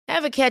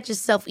Ever catch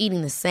yourself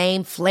eating the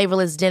same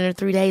flavorless dinner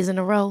 3 days in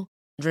a row?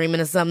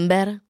 Dreaming of something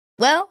better?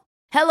 Well,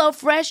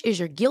 HelloFresh is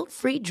your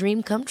guilt-free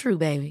dream come true,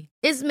 baby.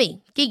 It's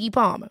me, Keke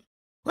Palmer.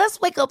 Let's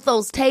wake up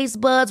those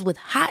taste buds with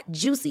hot,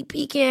 juicy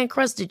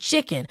pecan-crusted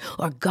chicken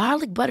or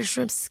garlic butter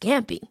shrimp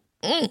scampi.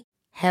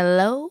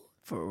 Hello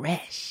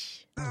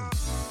Fresh.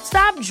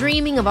 Stop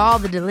dreaming of all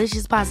the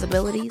delicious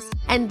possibilities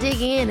and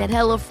dig in at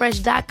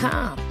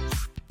HelloFresh.com.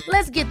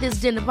 Let's get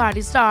this dinner party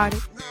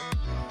started.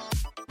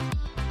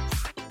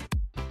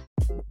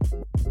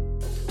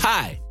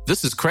 Hi,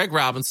 this is Craig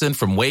Robinson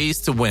from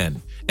Ways to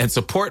Win, and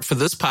support for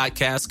this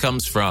podcast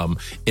comes from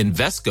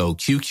Invesco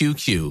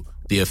QQQ,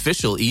 the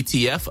official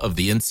ETF of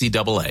the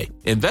NCAA.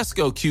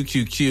 Invesco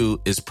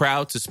QQQ is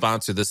proud to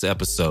sponsor this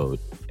episode,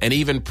 and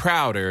even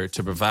prouder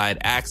to provide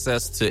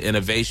access to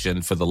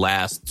innovation for the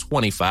last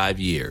 25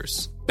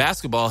 years.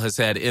 Basketball has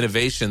had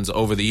innovations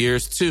over the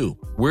years, too.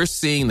 We're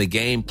seeing the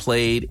game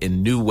played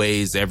in new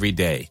ways every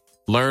day.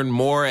 Learn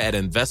more at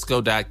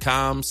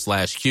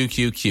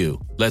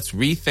Invesco.com/QQQ. Let's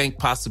rethink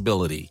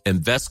possibility.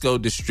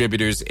 Invesco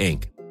Distributors,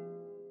 Inc.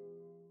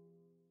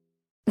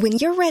 When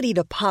you're ready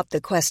to pop the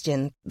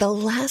question, the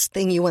last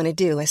thing you want to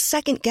do is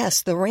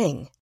second-guess the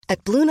ring.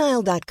 At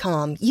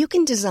BlueNile.com, you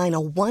can design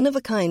a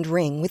one-of-a-kind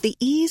ring with the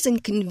ease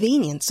and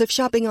convenience of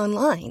shopping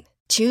online.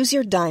 Choose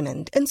your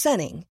diamond and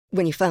setting.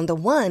 When you find the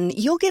one,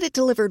 you'll get it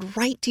delivered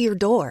right to your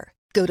door.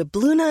 Go to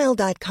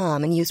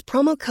BlueNile.com and use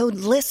promo code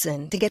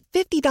LISTEN to get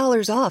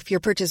 $50 off your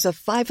purchase of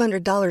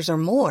 $500 or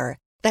more.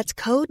 That's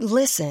code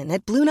LISTEN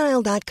at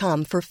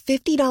BlueNile.com for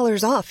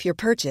 $50 off your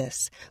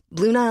purchase.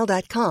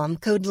 BlueNile.com,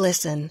 code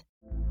LISTEN.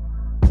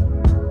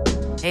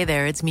 Hey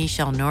there, it's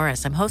Michelle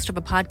Norris. I'm host of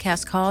a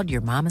podcast called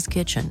Your Mama's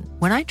Kitchen.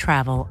 When I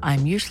travel,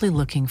 I'm usually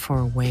looking for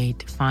a way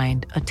to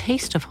find a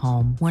taste of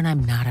home when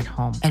I'm not at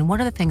home. And one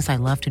of the things I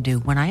love to do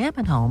when I am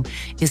at home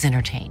is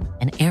entertain.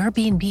 And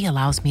Airbnb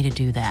allows me to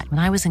do that. When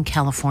I was in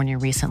California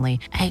recently,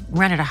 I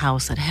rented a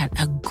house that had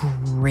a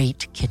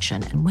great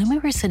kitchen. And when we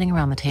were sitting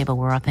around the table,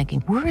 we were all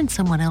thinking, we're in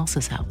someone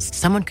else's house.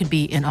 Someone could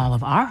be in all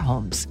of our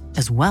homes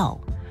as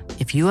well.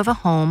 If you have a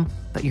home,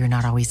 but you're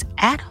not always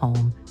at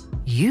home,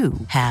 you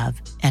have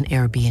an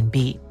Airbnb.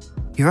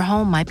 Your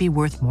home might be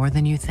worth more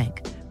than you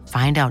think.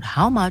 Find out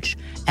how much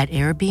at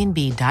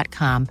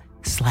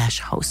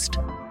airbnb.com/host.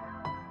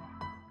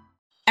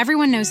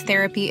 Everyone knows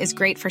therapy is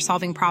great for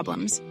solving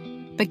problems,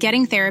 but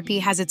getting therapy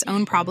has its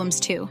own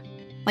problems too,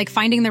 like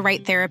finding the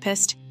right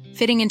therapist,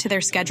 fitting into their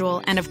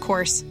schedule, and of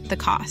course, the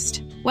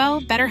cost.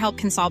 Well, BetterHelp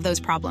can solve those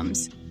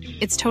problems.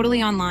 It's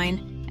totally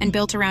online and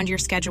built around your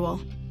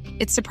schedule.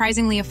 It's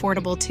surprisingly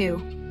affordable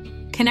too.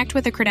 Connect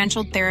with a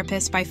credentialed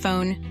therapist by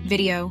phone,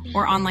 video,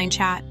 or online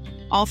chat,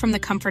 all from the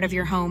comfort of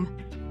your home.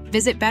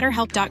 Visit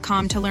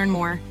BetterHelp.com to learn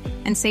more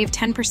and save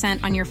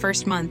 10% on your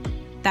first month.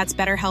 That's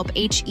BetterHelp,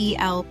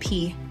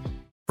 H-E-L-P.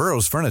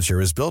 Burrow's furniture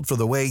is built for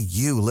the way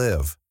you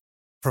live.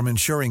 From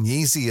ensuring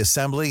easy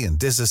assembly and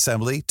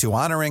disassembly to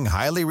honoring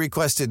highly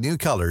requested new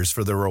colors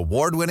for their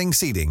award-winning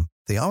seating,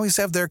 they always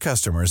have their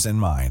customers in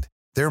mind.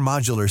 Their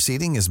modular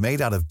seating is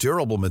made out of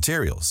durable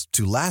materials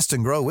to last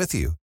and grow with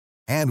you.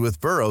 And with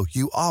Burrow,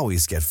 you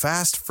always get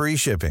fast, free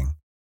shipping.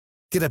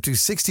 Get up to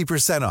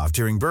 60% off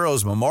during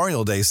Burrow's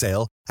Memorial Day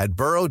sale at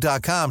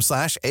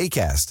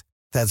burrow.com/ACAST.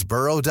 That's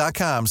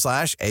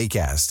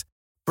burrow.com/ACAST.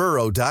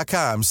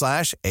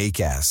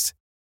 burrow.com/ACAST.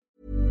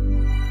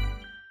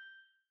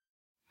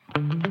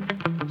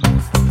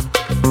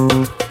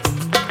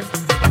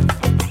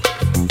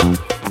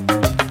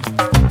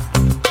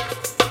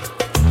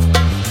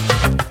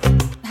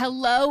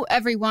 Hello,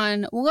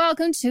 everyone.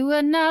 Welcome to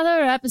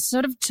another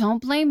episode of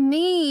Don't Blame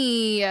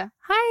Me.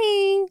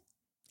 Hi.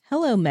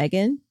 Hello,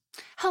 Megan.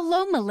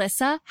 Hello,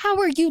 Melissa. How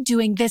are you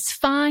doing this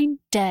fine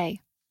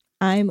day?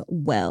 I'm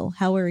well.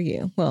 How are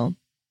you? Well,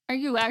 are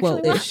you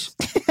actually well-ish?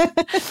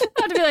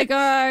 Not to be like,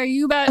 are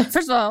you bad?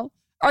 First of all,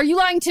 are you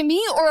lying to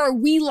me or are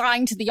we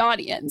lying to the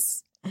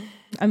audience?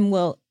 I'm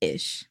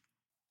well-ish.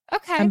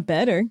 Okay. I'm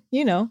better.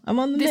 You know, I'm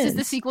on the This mend. is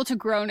the sequel to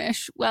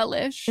Grownish,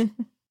 well-ish.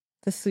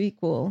 The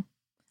sequel.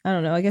 I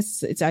don't know. I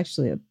guess it's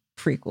actually a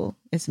prequel.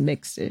 It's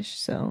mixed-ish,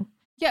 so.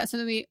 Yeah,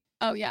 so we,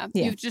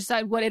 you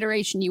decide what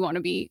iteration you want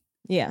to be.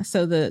 Yeah,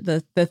 so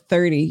the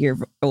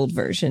 30-year-old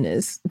version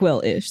is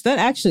well-ish. That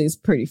actually is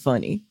pretty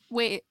funny.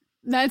 Wait,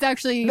 that's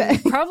actually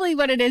probably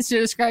what it is to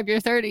describe your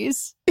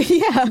 30s.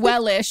 Yeah.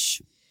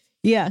 Well-ish.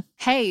 Yeah.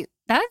 Hey,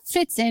 that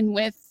fits in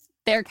with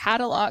their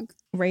catalog.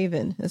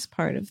 Raven is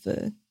part of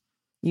the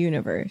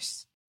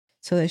universe.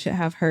 So they should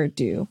have her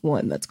do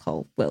one that's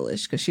called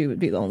Wellish, because she would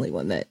be the only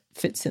one that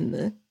fits in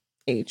the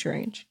age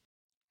range.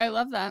 I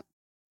love that.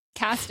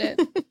 Cast it.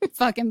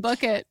 Fucking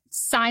book it.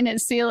 Sign it,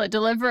 seal it,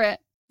 deliver it.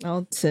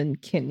 I'll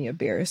send Kenya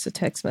Barris a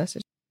text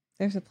message.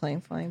 There's a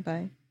plane flying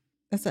by.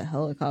 That's a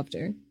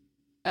helicopter.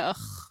 Ugh.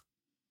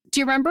 Do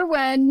you remember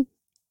when,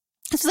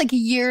 this was like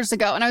years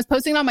ago, and I was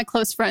posting it on my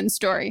close friend's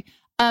story.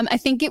 I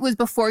think it was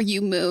before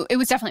you moved. It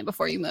was definitely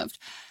before you moved.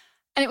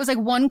 And it was like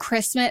one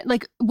Christmas,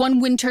 like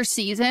one winter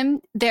season,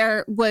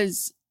 there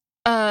was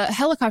a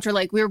helicopter,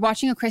 like we were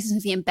watching a Christmas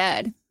movie in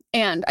bed.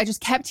 And I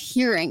just kept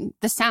hearing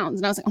the sounds.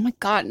 And I was like, oh my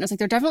God. And I was like,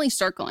 they're definitely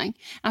circling. And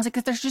I was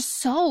like, they're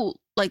just so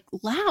like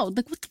loud.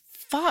 Like, what the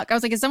fuck? I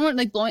was like, is someone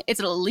like blowing? Is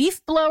it a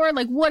leaf blower?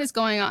 Like, what is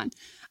going on?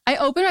 I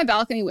opened my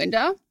balcony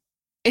window.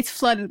 It's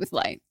flooded with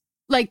light.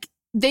 Like,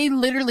 they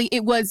literally,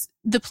 it was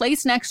the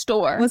place next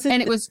door.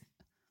 It was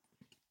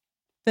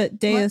the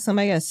day that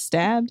somebody got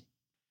stabbed?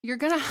 You're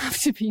going to have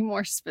to be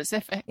more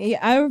specific. Yeah,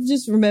 I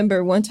just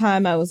remember one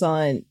time I was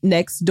on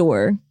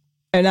Nextdoor,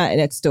 or not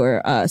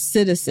Nextdoor,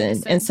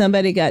 Citizen, and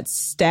somebody got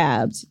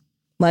stabbed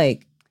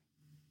like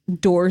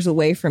doors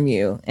away from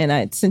you. And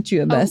I sent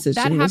you a message.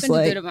 That and happened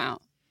like, a good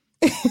amount.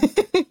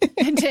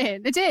 It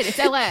did. It's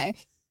LA.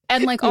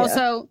 And like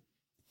also,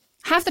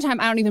 half the time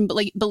I don't even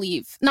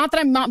believe. Not that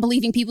I'm not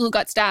believing people who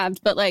got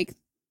stabbed, but like,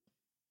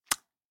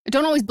 I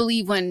don't always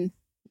believe when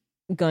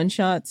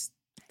gunshots.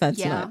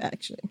 That's not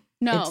actually.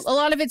 No, a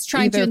lot of it's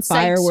trying to incite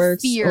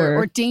fireworks fear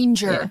or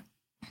danger.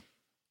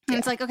 And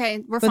it's like,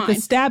 okay, we're fine. But the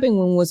stabbing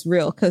one was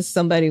real because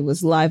somebody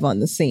was live on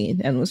the scene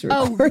and was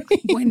recording.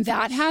 Oh, when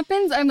that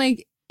happens, I'm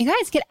like, you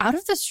guys get out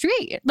of the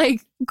street.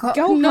 Like, go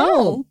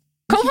home.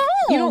 Go home.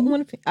 You don't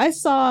want to. I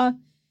saw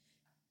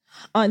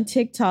on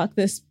TikTok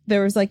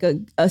there was like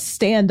a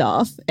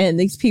standoff, and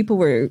these people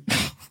were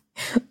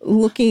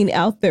looking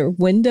out their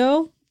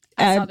window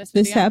at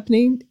this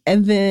happening,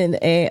 and then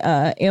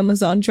a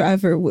Amazon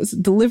driver was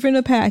delivering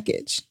a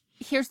package.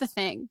 Here's the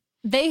thing.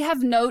 They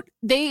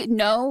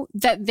know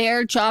that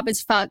their job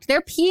is fucked.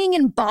 They're peeing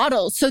in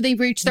bottles so they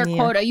reach their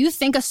quota. You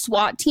think a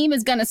SWAT team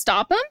is going to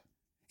stop him?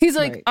 He's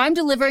like, right. I'm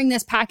delivering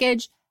this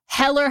package,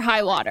 hell or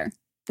high water.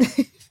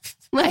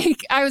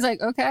 Like, I was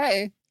like,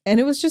 okay. And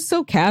it was just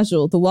so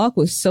casual. The walk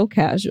was so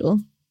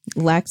casual.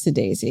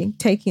 Lackadaisy,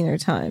 taking their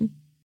time.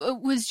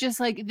 It was just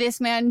like,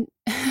 this man,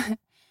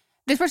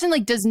 this person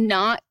like does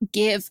not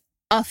give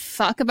a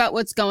fuck about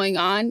what's going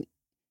on.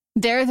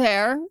 They're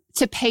there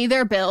to pay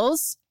their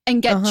bills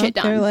and get shit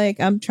done. They're like,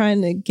 I'm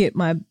trying to get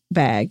my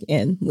bag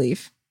and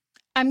leave.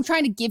 I'm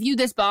trying to give you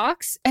this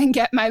box and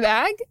get my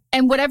bag.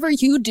 And whatever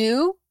you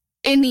do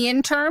in the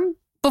interim,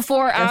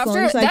 before or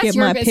after, that's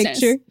your business. As long as I get my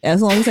picture,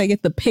 as long as I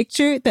get the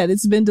picture that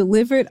it's been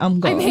delivered, I'm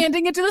gone. I'm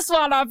handing it to the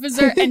SWAT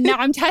officer, and now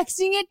I'm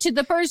texting it to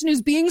the person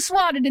who's being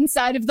swatted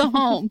inside of the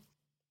home.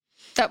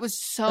 That was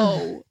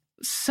so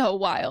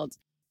wild.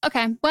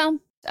 Okay, well,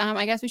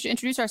 I guess we should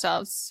introduce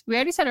ourselves. We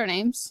already said our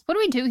names. What do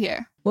we do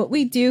here? What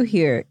we do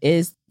here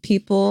is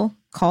people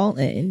call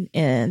in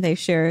and they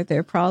share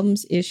their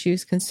problems,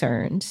 issues,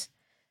 concerns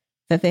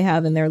that they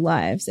have in their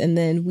lives. And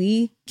then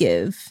we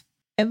give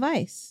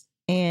advice.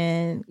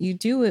 And you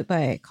do it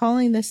by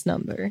calling this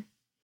number,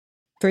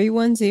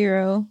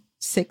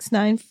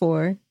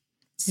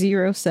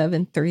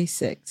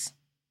 310-694-0736.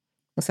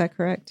 Was that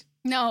correct?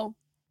 No.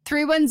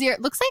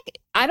 310. Looks like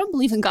I don't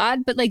believe in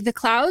God, but like the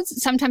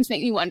clouds sometimes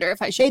make me wonder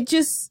if I should. It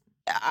just,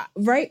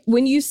 right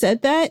when you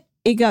said that,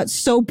 it got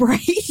so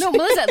bright. No,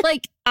 Melissa,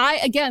 like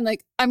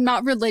I'm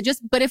not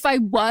religious, but if I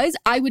was,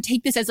 I would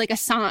take this as like a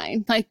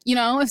sign. Like, you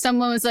know, if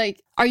someone was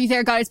like, are you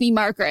there, God? It's me,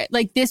 Margaret.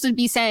 Like this would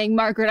be saying,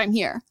 Margaret, I'm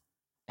here.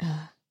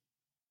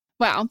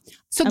 Wow.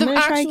 So I'm going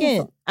to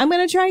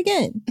try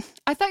again.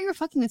 I thought you were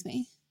fucking with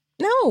me.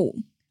 No.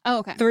 Oh,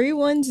 okay.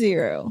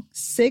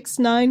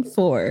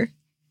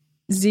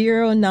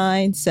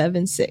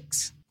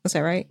 310-694-0976. Was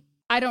that right?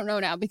 I don't know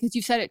now because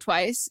you said it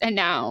twice and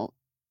now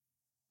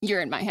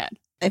you're in my head.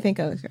 I think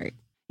I was right.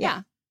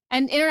 Yeah.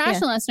 And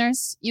international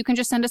listeners, you can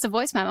just send us a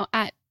voice memo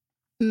at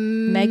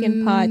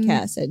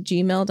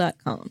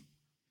meganpodcast@gmail.com.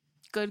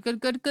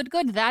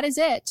 Good. That is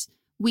it.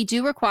 We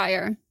do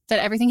require that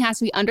everything has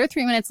to be under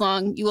 3 minutes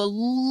long. You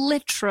will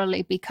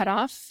literally be cut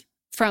off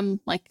from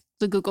like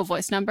the Google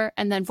Voice number,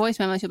 and then voice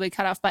memos will be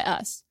cut off by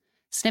us.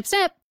 Snip,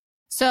 snip.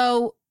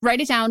 So write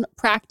it down,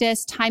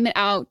 practice, time it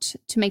out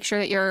to make sure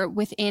that you're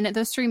within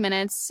those 3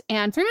 minutes.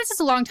 And 3 minutes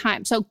is a long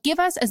time. So give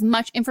us as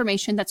much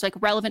information that's like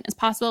relevant as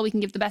possible. We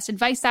can give the best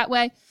advice that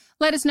way.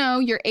 Let us know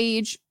your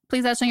age.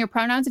 Please let us know your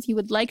pronouns if you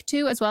would like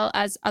to, as well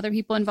as other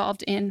people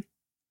involved in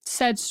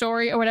said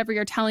story or whatever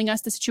you're telling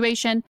us the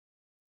situation.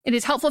 It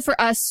is helpful for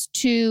us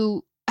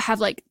to have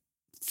like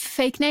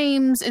fake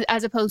names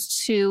as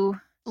opposed to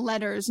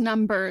letters,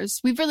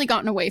 numbers. We've really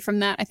gotten away from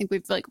that. I think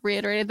we've like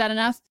reiterated that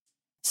enough.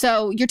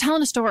 So you're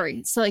telling a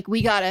story. So like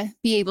we got to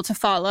be able to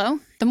follow.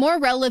 The more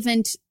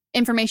relevant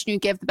information you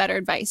give, the better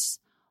advice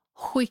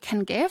we can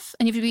give.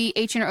 And you have to be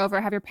 18 or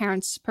over, have your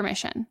parents'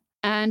 permission.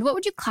 And what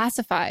would you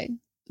classify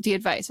the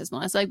advice as,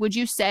 Melissa? Like, would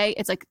you say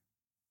it's like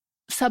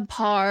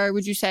subpar?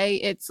 Would you say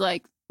it's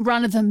like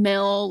run of the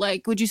mill?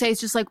 Like, would you say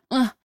it's just like,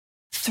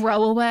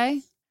 throwaway?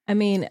 I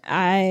mean,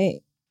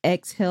 I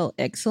exhale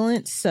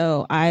excellence,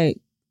 so I,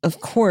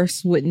 of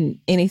course, wouldn't,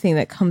 anything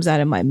that comes out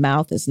of my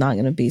mouth is not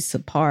going to be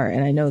subpar.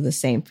 And I know the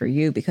same for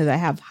you because I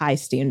have high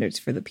standards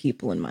for the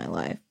people in my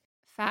life.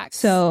 Facts.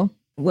 So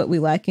what we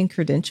lack in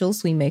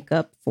credentials, we make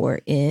up for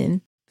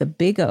in the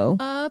big O.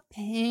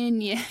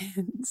 Opinions.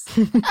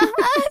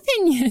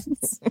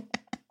 Opinions.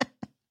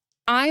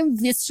 I'm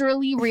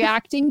viscerally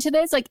reacting to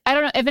this. Like, I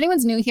don't know if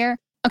anyone's new here.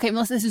 Okay,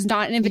 Melissa, this is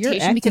not an invitation.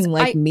 You're acting because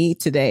like me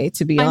today,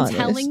 to be honest. I'm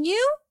telling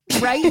you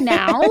right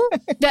now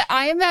that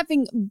I am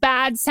having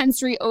bad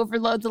sensory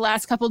overload the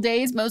last couple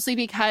days, mostly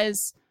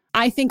because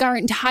I think our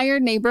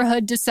entire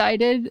neighborhood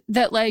decided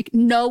that like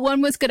no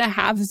one was going to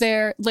have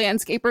their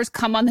landscapers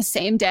come on the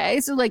same day.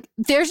 So like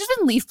there's just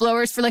been leaf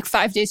blowers for like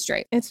 5 days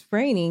straight. It's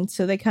raining,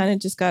 so they kind of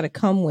just got to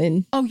come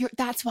when. Oh,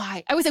 that's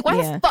why. I was like, why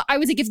the fuck? I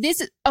was like, if this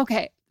is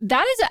okay,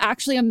 that is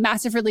actually a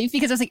massive relief,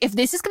 because I was like, if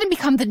this is going to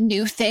become the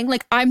new thing,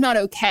 like I'm not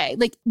okay.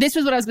 Like this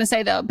was what I was going to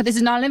say though, but this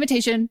is not an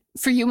invitation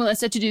for you,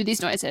 Melissa, to do these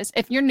noises.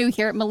 If you're new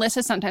here,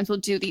 Melissa sometimes will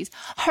do these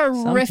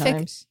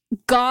horrific,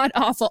 god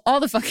awful, all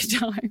the fucking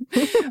time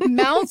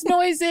mouth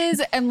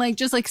noises and like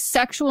just like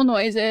sexual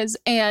noises.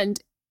 And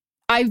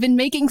I've been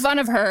making fun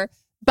of her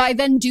by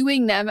then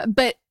doing them,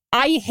 but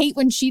I hate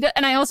when she does,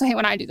 and I also hate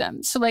when I do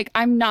them. So like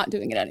I'm not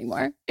doing it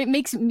anymore. It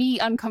makes me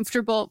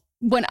uncomfortable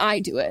when I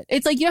do it.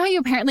 It's like, you know how you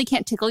apparently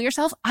can't tickle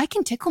yourself? I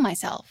can tickle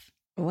myself.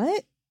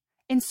 What?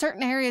 In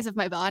certain areas of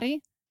my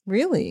body.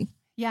 Really?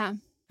 Yeah.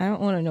 I don't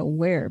want to know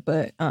where,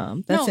 but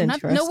that's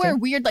interesting. Nowhere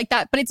weird like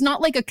that, but it's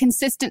not like a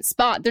consistent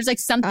spot. There's like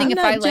something I'm if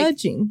not I like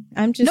judging.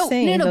 I'm just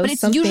saying but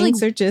it's some usually,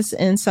 things are just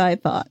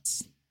inside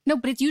thoughts. No,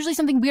 but it's usually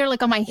something weird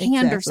like on my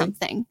hand or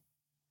something.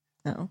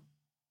 No.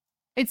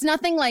 It's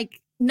nothing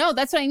like, no,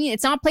 that's what I mean.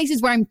 It's not places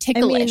where I'm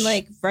ticklish. I mean,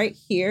 like right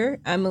here,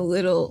 I'm a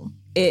little,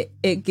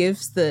 it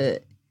gives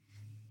the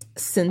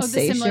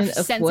sensation of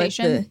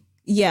sensation. What the,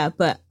 yeah,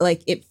 but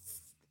like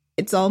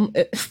it's all,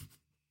 it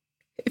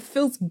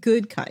feels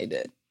good kind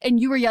of. And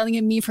you were yelling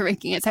at me for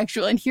making it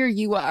sexual, and here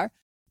you are.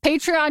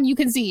 Patreon, you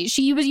can see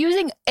she was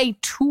using a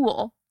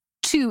tool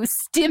to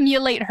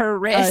stimulate her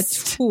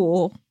wrist.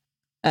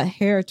 A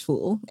hair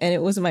tool, and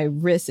it wasn't my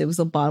wrist, it was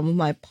the bottom of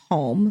my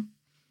palm.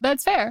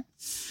 That's fair.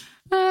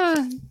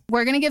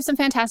 We're going to give some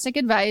fantastic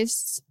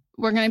advice.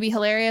 We're going to be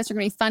hilarious. We're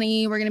going to be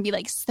funny. We're going to be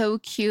like so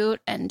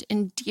cute and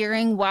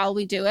endearing while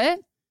we do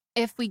it.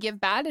 If we give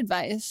bad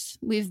advice,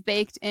 we've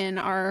baked in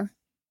our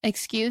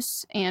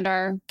excuse and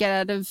our get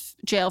out of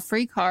jail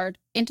free card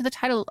into the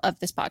title of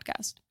this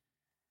podcast.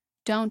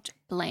 Don't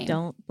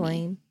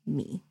blame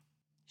me.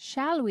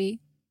 Shall we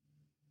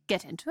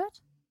get into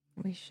it?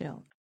 We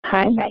shall.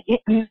 Hi,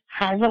 Megan.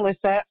 Hi,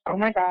 Melissa. Oh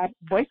my God,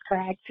 voice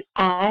cracked.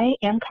 I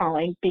am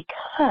calling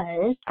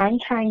because I'm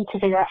trying to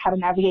figure out how to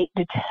navigate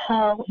to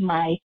tell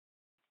my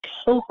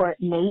cohort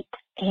mate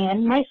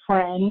and my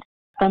friend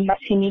that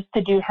she needs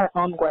to do her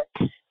own work.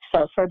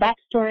 So for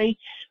backstory,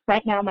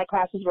 right now my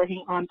class is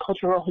working on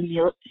cultural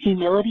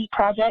humility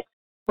projects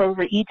where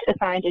we're each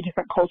assigned a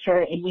different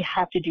culture and we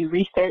have to do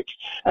research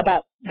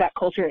about that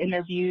culture,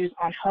 interviews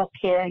on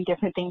healthcare and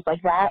different things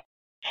like that.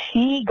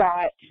 She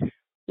got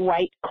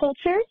white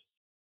culture,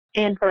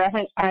 and for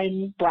reference,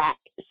 I'm Black,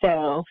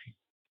 so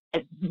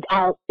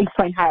I'll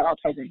explain how it all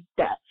ties in.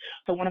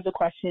 So one of the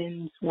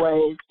questions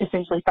was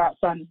essentially thoughts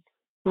on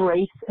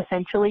race,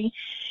 essentially,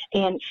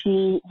 and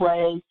she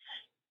was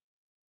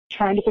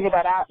trying to figure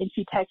that out, and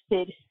she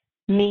texted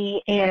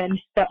me and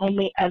the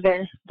only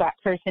other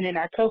Black person in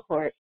our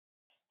cohort,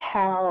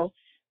 how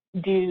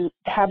does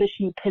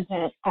she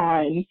present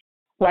on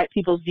white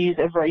people's views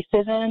of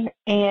racism?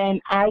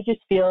 And I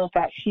just feel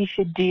that she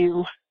should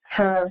do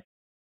her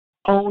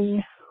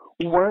own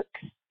work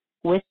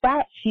with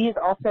that. She is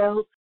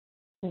also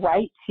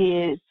white.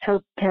 Her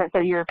parents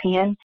are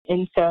European,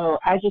 and so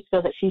I just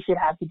feel that she should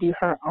have to do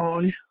her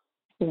own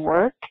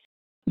work.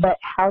 But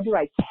how do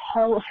I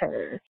tell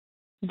her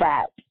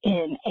that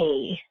in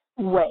a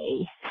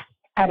way?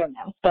 I don't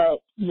know. But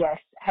yes,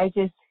 I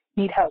just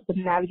need help with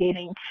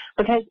navigating,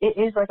 because it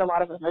is like a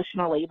lot of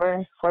emotional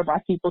labor for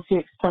Black people to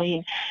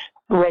explain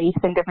race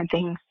and different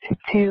things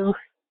to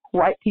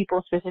white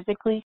people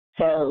specifically.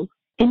 So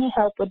any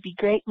help would be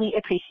greatly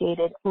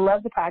appreciated.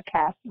 Love the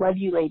podcast. Love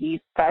you ladies.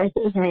 Sorry if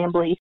it was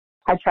rambly.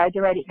 I tried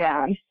to write it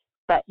down,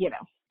 but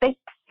thanks.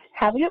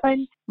 Have a good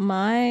one.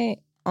 My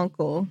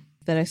uncle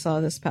that I saw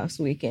this past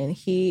weekend,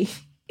 he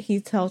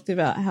talked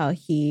about how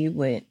he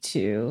went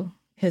to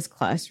his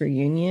class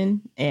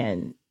reunion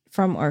and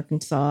from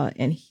Arkansas,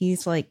 and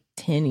he's like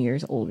 10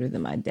 years older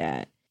than my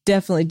dad.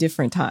 Definitely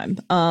different time.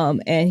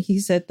 And he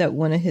said that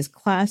one of his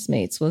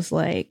classmates was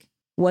like,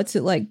 "What's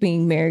it like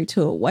being married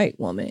to a white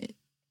woman?"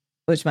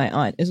 Which my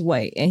aunt is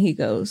white. And he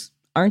goes,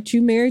 "Aren't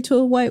you married to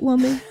a white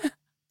woman?"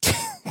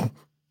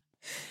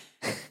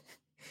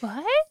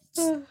 What?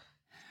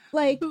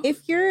 Like,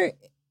 if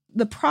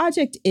the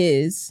project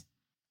is,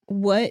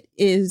 what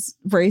is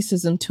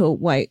racism to a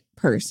white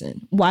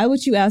person? Why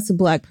would you ask a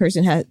Black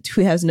person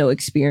who has no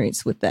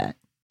experience with that?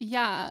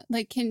 Yeah.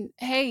 Like, can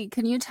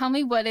you tell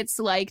me what it's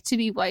like to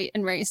be white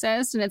and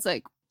racist? And it's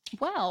like,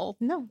 well,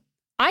 no,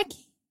 I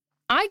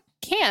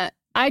can't.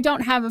 I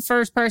don't have a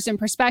first person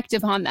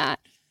perspective on that.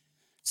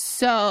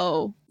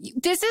 So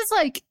this is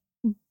like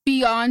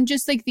beyond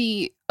just like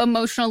the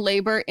emotional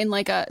labor in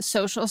like a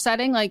social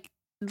setting. Like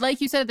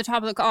you said at the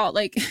top of the call,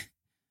 like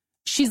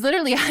she's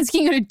literally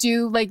asking you to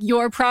do like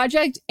your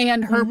project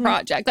and her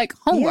project, like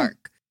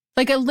homework,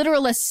 like a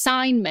literal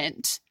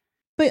assignment.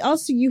 But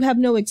also you have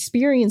no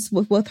experience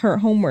with what her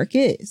homework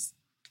is.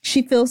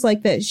 She feels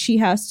like that she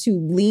has to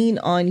lean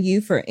on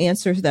you for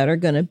answers that are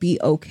going to be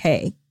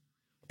okay,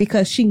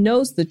 because she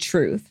knows the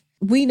truth.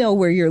 We know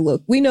where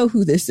we know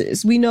who this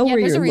is. We know where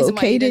you're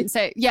located.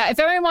 If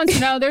everyone wants to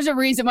know, there's a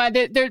reason why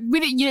you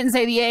didn't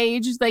say the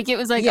age. Like, it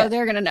was like, oh,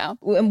 they're going to know.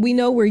 And we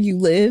know where you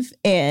live,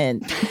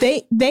 and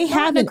they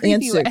have an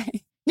answer.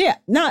 Yeah,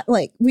 not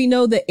like we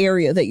know the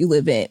area that you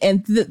live in.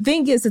 And the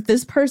thing is that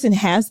this person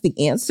has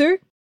the answer,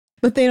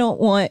 but they don't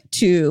want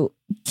to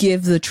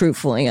give the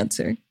truthful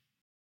answer.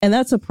 And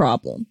that's a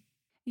problem.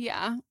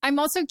 Yeah. I'm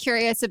also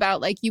curious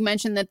about, like, you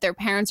mentioned that their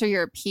parents are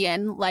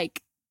European.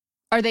 Like,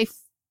 are they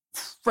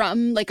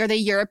are they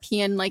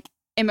European, like,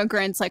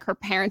 immigrants? Like, her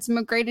parents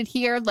immigrated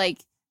here?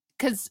 Like,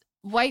 because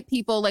white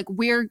people, like,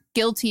 we're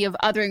guilty of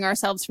othering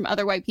ourselves from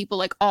other white people,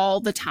 like, all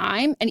the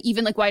time. And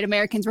even, like, white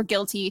Americans were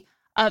guilty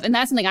of, and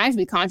that's something I have to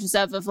be conscious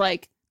of,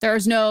 like,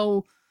 there's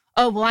no,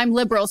 oh, well, I'm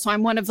liberal, so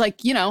I'm one of,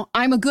 like, you know,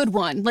 I'm a good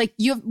one. Like,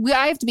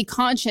 I have to be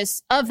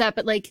conscious of that.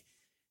 But, like,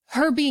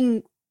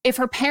 if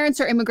her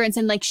parents are immigrants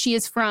and, like,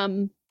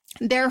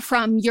 they're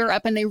from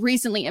Europe and they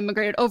recently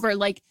immigrated over,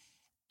 like,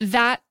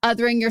 that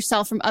othering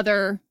yourself from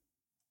other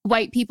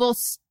white people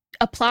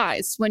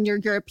applies when you're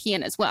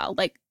European as well.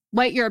 Like,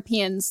 white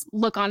Europeans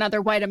look on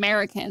other white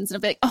Americans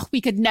and be like, oh,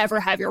 we could never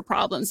have your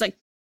problems. Like,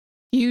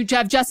 you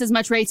have just as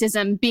much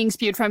racism being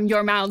spewed from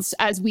your mouths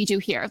as we do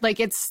here.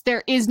 Like,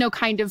 there is no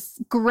kind of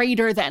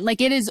greater than, like,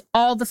 it is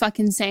all the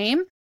fucking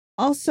same.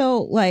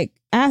 Also, like,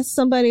 ask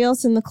somebody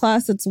else in the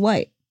class that's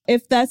white.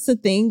 If that's the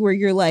thing where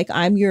you're like,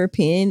 I'm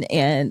European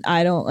and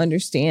I don't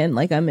understand,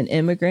 like, I'm an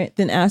immigrant,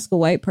 then ask a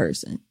white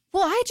person.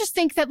 Well, I just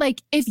think that,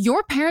 like, if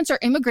your parents are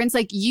immigrants,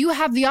 like, you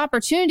have the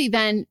opportunity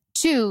then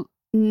to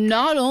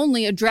not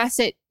only address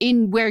it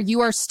in where you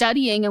are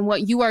studying and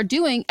what you are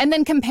doing, and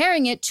then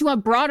comparing it to a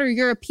broader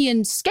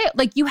European scale.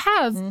 Like, you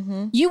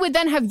would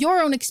then have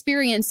your own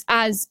experience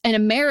as an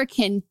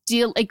American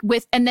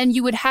and then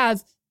you would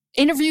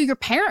interview your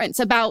parents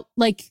about,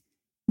 like,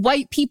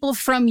 white people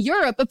from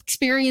Europe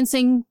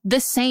experiencing the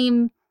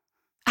same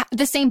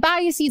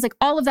biases, like,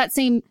 all of that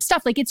same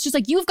stuff. Like, it's just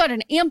like, you've got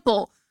an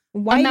ample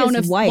amount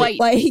of white.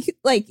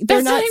 Like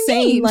they're not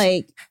saying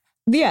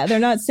they're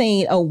not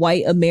saying a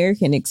white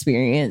American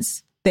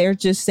experience. They're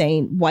just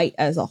saying white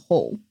as a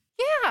whole.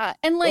 Yeah.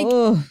 And,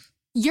 like,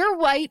 you're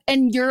white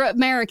and you're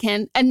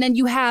American, and then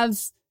you have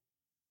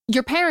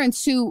your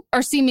parents who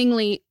are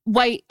seemingly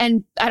white,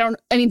 and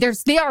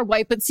they are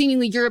white, but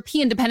seemingly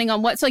European, depending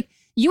on what. So, like,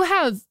 you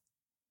have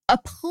a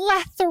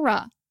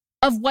plethora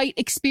of white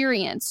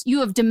experience.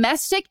 You have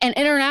domestic and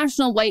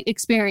international white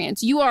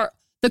experience.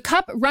 The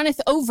cup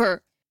runneth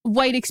over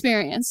white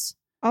experience.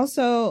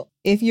 Also,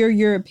 if you're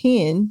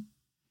European,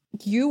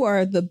 you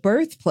are the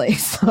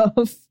birthplace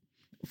of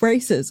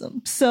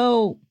racism.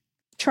 So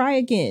try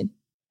again.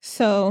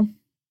 So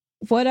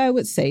what I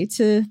would say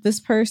to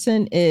this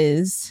person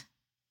is,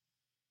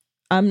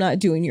 I'm not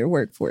doing your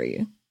work for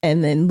you,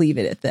 and then leave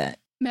it at that.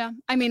 Yeah.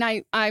 I mean,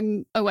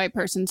 I'm a white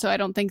person, so I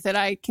don't think that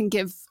I can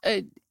give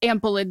an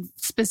ample and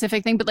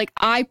specific thing. But, like,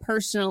 I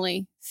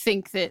personally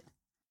think that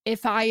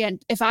if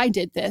I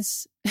did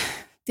this,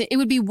 it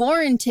would be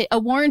a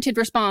warranted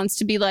response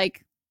to be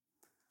like,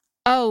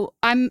 oh,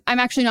 I'm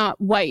actually not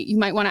white. You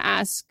might want to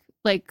ask,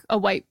 like, a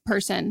white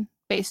person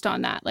based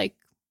on that. Like,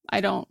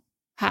 I don't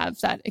have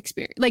that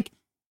experience. Like,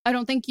 I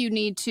don't think you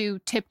need to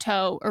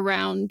tiptoe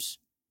around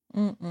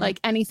like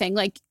anything.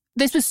 Like,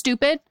 this was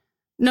stupid.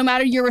 No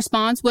matter your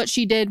response, what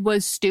she did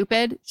was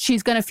stupid.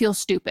 She's going to feel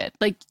stupid.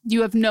 Like,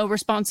 you have no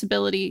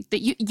responsibility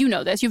that you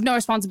know this. You have no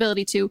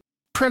responsibility to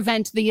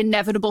prevent the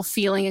inevitable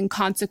feeling and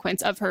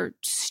consequence of her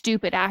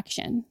stupid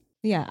action.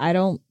 Yeah,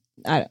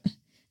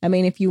 I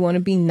mean, if you want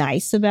to be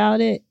nice about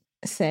it,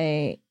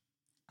 say,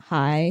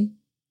 hi,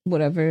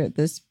 whatever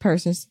this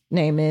person's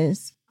name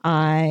is,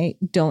 I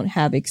don't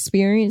have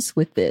experience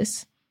with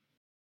this.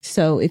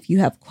 So if you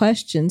have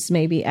questions,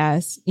 maybe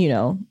ask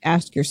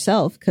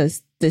yourself,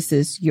 because this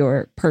is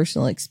your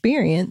personal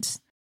experience,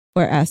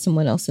 or ask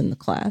someone else in the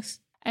class.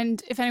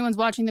 And if anyone's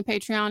watching the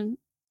Patreon,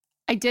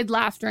 I did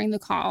laugh during the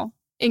call.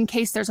 In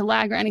case there's a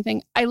lag or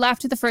anything, I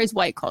laughed at the phrase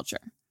white culture.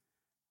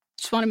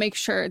 Just want to make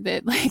sure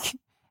that, like,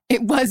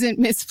 it wasn't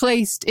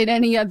misplaced in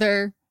any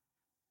other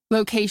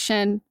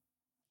location.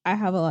 I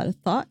have a lot of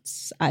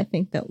thoughts. I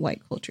think that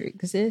white culture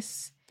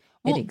exists.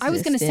 Well, I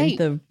was going to say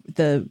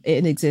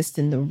it exists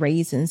in the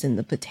raisins in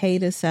the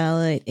potato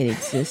salad. It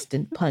exists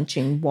in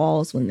punching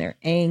walls when they're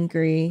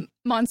angry.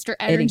 Monster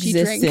energy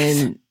drinks.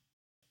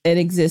 It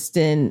exists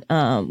in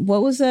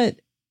what was that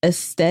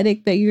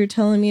aesthetic that you were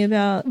telling me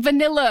about?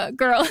 Vanilla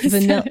girl.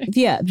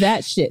 Yeah,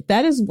 that shit.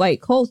 That is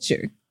white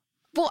culture.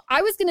 Well,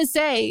 I was going to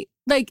say,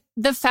 like,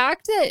 the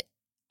fact that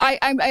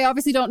I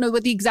obviously don't know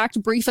what the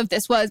exact brief of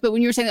this was, but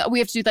when you were saying that we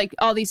have to do, like,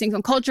 all these things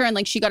on culture, and,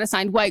 like, she got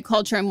assigned white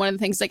culture, and one of the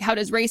things, like, how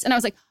does race? And I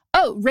was like,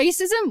 oh,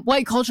 racism,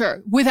 white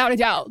culture, without a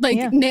doubt.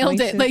 Like,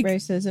 nailed it. Like,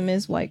 racism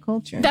is white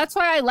culture. That's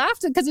why I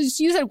laughed, because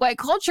you said white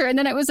culture, and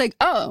then it was like,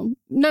 oh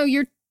no,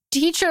 your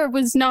teacher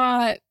was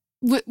not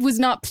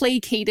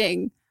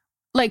placating,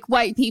 like,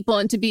 white people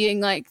into being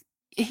like,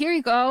 here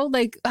you go,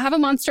 like, have a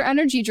Monster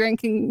energy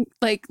drink and,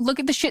 like, look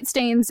at the shit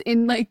stains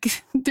in,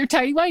 like, their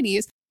tidy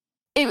whities.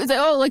 it was like,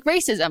 oh, like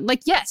racism.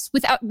 Like, yes,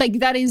 without, like,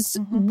 that is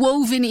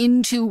woven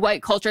into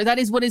white culture. That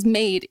is what is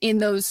made in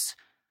those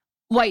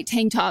white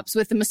tank tops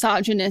with the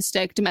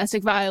misogynistic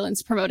domestic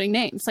violence promoting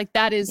names. Like,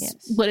 that is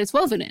what it's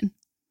woven in.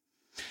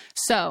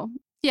 So,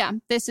 yeah,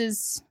 this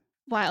is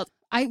wild.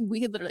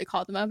 We could literally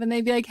call them up and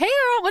they'd be like, hey,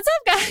 girl, what's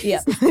up, guys? Yeah.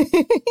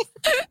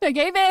 Like,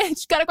 hey,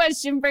 bitch, got a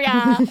question for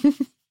ya.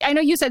 I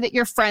know you said that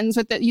you're friends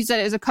with you said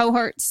it was a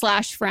cohort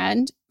 /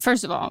 friend.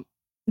 First of all,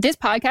 this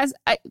podcast,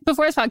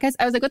 before this podcast,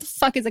 I was like, what the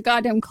fuck is a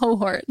goddamn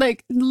cohort?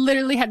 Like,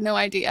 literally had no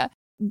idea.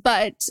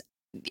 But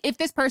if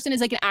this person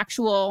is like an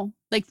actual,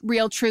 like,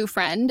 real, true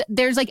friend,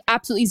 there's like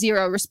absolutely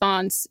zero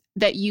response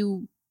that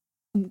you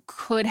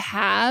could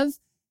have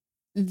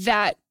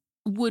that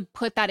would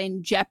put that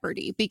in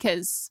jeopardy,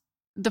 because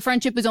the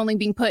friendship is only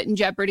being put in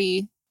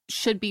jeopardy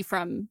should be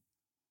from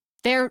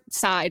their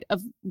side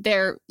of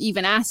their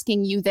even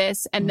asking you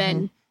this, and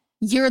then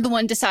you're the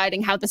one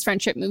deciding how this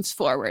friendship moves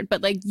forward.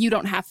 But like, you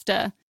don't have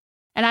to,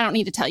 and I don't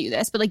need to tell you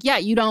this, but like, yeah,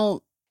 you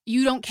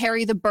don't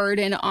carry the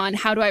burden on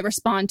how do I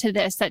respond to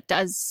this that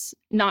does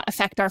not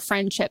affect our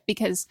friendship,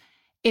 because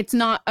it's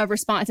not a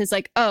response. It's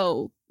like,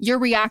 oh, your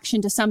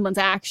reaction to someone's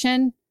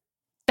action,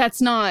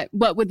 that's not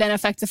what would then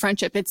affect the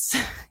friendship. It's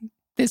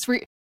this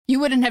you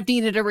wouldn't have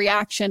needed a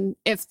reaction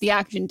if the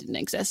action didn't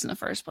exist in the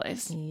first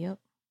place. Yep.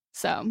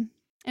 So, and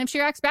if she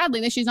reacts badly,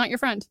 then she's not your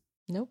friend.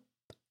 Nope.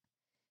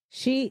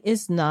 She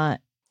is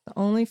not. The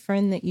only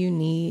friend that you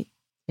need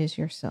is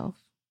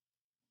yourself.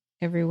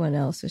 Everyone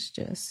else is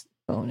just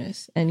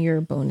bonus, and you're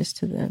a bonus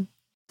to them.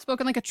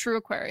 Spoken like a true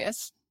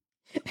Aquarius.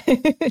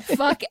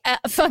 fuck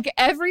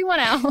everyone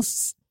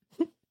else.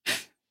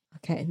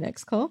 Okay,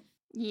 next call.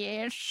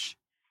 Yes.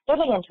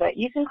 Getting into it,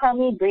 you can call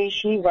me Bree,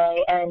 she,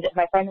 Ray, and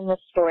my friend in this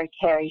story,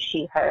 Carrie,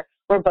 she, her.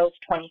 We're both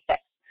 26.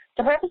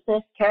 To preface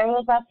this, Carrie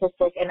is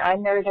autistic, and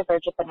I'm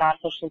neurodivergent but not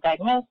officially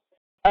diagnosed,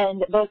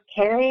 and both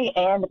Carrie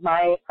and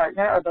my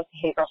partner are both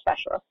behavioral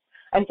specialists.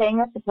 I'm saying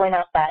this to point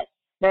out that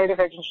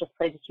neurodivergence just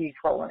plays a huge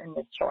role in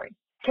this story.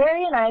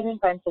 Carrie and I have been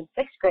friends since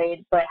 6th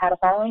grade, but had a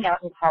falling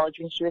out in college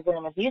when she was in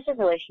an abusive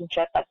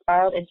relationship that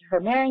spiraled into her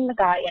marrying the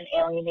guy and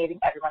alienating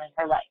everyone in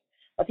her life.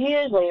 A few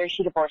years later,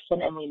 she divorced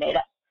him, and we made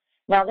up.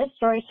 Now, this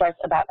story starts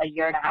about a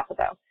year and a half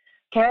ago.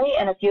 Carrie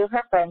and a few of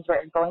her friends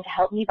were going to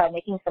help me by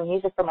making some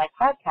music for my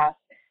podcast.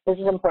 This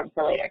is important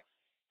for later.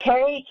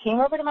 Carrie came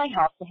over to my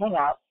house to hang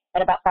out,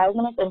 and about 5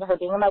 minutes into her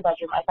being in my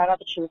bedroom, I found out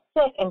that she was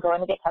sick and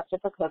going to get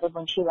tested for COVID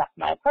when she left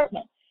my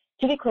apartment.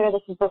 To be clear,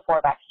 this was before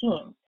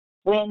vaccines.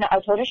 When I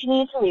told her she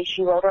needed to leave,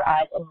 she rolled her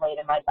eyes and laid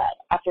in my bed.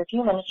 After a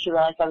few minutes, she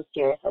realized I was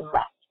serious and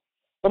left.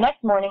 The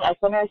next morning, I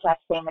sent her a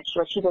text saying that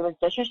what she did was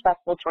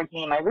disrespectful towards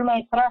me and my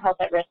roommate, put our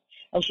health at risk,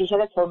 and she should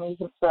have told me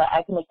so that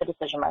I could make the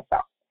decision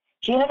myself.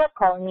 She ended up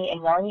calling me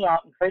and yelling me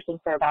out and cursing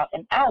for about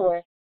an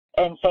hour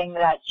and saying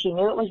that she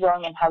knew it was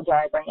wrong and how dare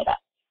I bring it up.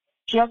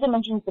 She also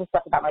mentioned some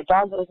stuff about my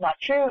dog that was not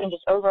true and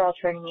just overall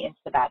turning me into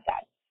the bad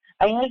guy.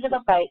 I ended the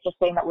fight just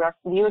saying that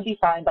we would be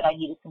fine, but I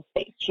needed some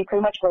space. She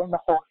pretty much blamed the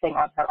whole thing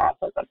on her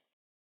autism.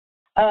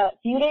 A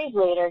few days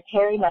later,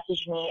 Carrie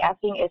messaged me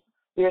asking if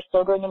we were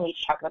still going to meet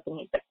to talk about the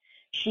music.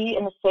 She,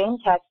 in the same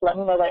text, let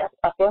me know that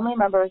a family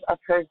member of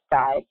hers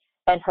died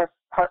and her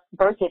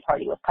birthday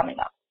party was coming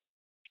up.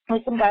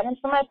 With some guidance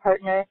from my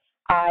partner,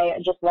 I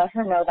just let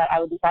her know that I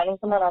would be finding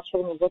someone else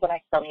for the music and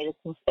I still needed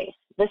some space.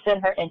 This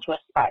sent her into a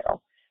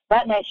spiral.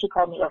 That night, she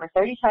called me over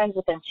 30 times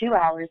within 2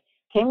 hours,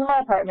 came to my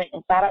apartment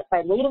and sat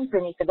outside waiting for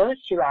me for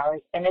those 2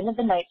 hours, and ended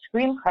the night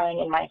crying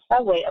in my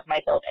hallway of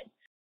my building.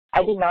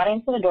 I did not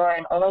answer the door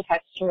and only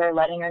texted her,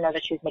 letting her know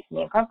that she was making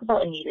me uncomfortable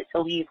and needed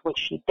to leave, which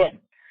she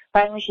didn't.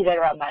 Finally, she did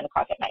around 9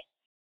 o'clock at night.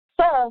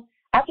 So,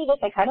 after this,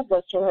 I kind of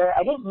ghosted her.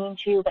 I didn't mean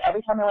to, but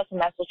every time I went to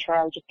message her,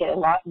 I would just get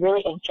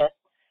really anxious.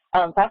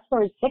 Fast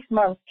forward 6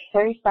 months,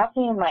 Carrie stopped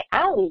me in my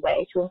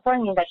alleyway to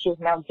inform me that she was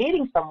now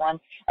dating someone,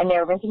 and they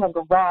were renting a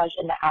garage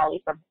in the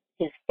alley for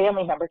his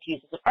family member to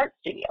use as an art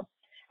studio.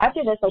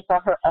 After this, I saw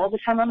her all the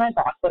time on my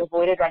block, but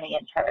avoided running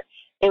into her.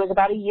 It was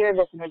about a year of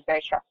this, and it was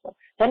very stressful.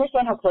 To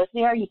understand how close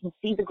they are, you can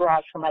see the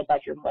garage from my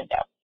bedroom window.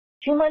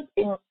 2 months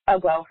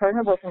ago, her and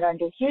her boyfriend got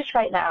into a huge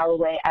fight in the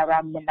alleyway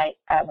around midnight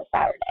on a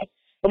Saturday.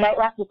 The night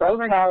lasted for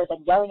over an hour,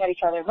 then yelling at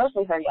each other,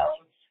 mostly her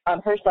yelling,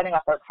 her setting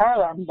off her car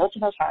alarm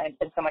multiple times,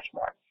 and so much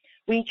more.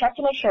 We checked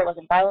to make sure it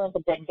wasn't violent,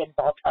 but didn't get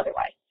involved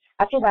otherwise.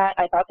 After that,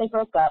 I thought they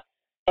broke up,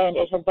 and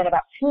it has been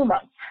about 2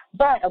 months.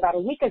 But about a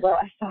week ago,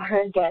 I saw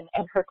her again,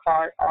 and her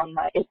car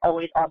is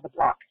always on the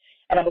block.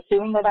 And I'm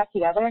assuming they're back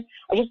together.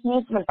 I just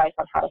need some advice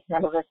on how to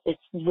handle this.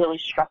 It's really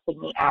stressing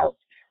me out.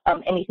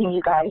 Anything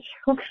you guys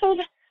could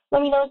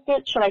let me know.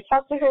 Should I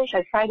talk to her? Should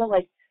I try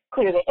to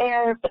clear the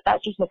air? But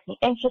that just makes me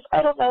anxious.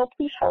 I don't know.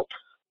 Please help.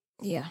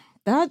 Yeah,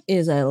 that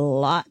is a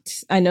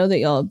lot. I know that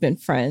y'all have been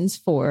friends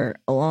for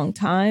a long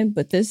time,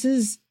 but this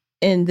is,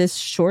 in this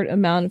short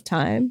amount of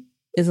time,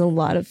 is a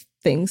lot of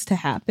things to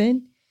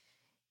happen.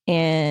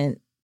 And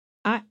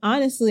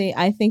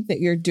I think that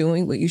you're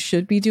doing what you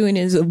should be doing,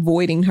 is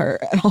avoiding her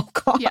at all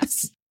costs.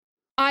 Yes.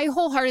 I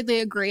wholeheartedly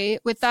agree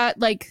with that.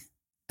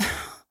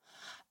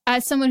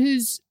 As someone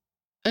who's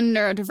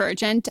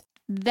neurodivergent,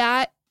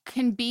 that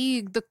can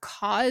be the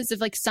cause of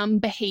like some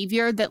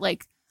behavior that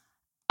like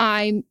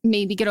I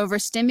maybe get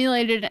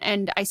overstimulated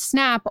and I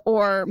snap,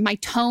 or my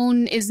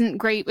tone isn't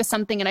great with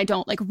something and I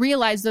don't like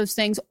realize those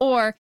things.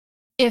 Or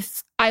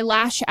if I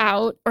lash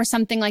out or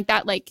something like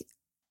that, like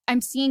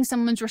I'm seeing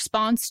someone's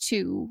response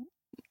to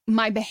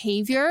my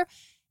behavior.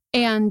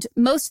 And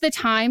most of the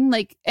time,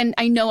 like, and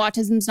I know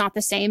autism's not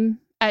the same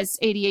as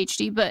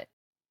ADHD, but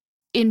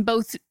in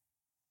both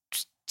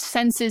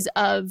senses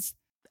of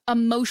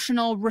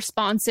emotional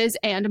responses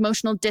and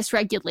emotional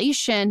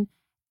dysregulation,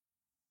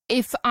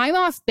 if I'm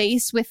off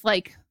base with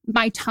like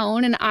my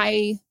tone and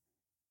I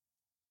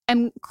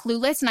am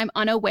clueless and I'm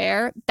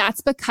unaware,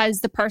 that's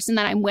because the person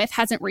that I'm with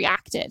hasn't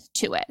reacted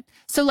to it.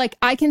 So like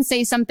I can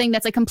say something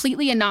that's like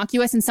completely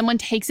innocuous and someone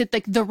takes it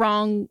like the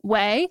wrong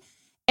way.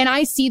 And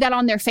I see that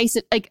on their face,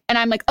 like, and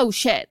I'm like, oh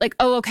shit, like,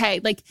 oh, okay.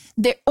 Like,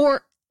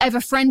 or I have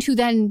a friend who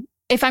then,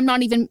 if I'm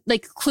not even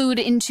like clued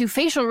into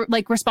facial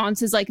like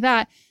responses like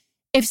that,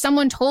 if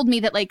someone told me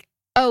that like,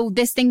 oh,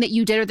 this thing that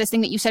you did or this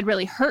thing that you said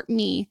really hurt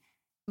me,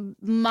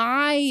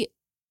 my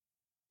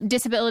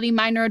disability,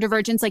 my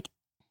neurodivergence, like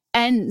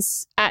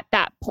ends at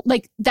that point.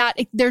 Like that,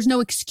 there's no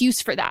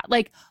excuse for that.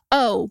 Like,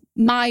 oh,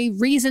 my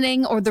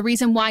reasoning or the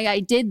reason why I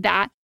did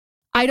that,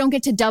 I don't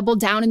get to double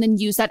down and then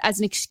use that as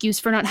an excuse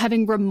for not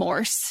having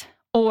remorse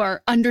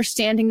or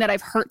understanding that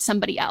I've hurt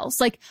somebody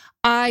else. Like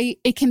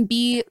it can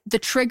be the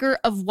trigger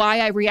of why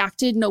I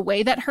reacted in a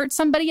way that hurt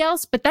somebody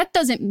else, but that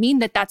doesn't mean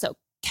that that's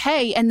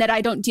okay and that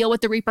I don't deal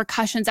with the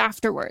repercussions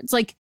afterwards.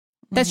 Like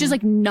that's just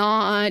like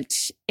not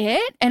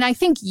it. And I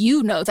think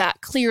you know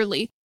that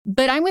clearly,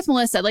 but I'm with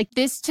Melissa. Like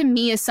this to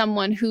me is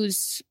someone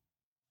who's,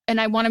 and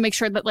I want to make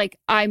sure that like,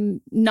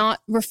 I'm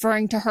not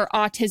referring to her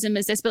autism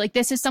as this, but like,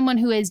 this is someone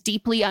who is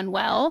deeply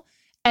unwell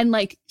and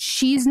like,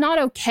 she's not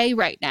okay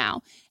right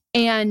now.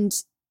 And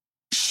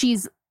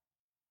she's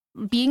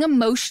being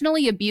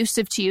emotionally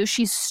abusive to you.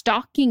 She's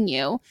stalking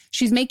you.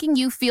 She's making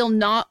you feel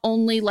not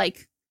only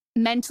like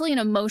mentally and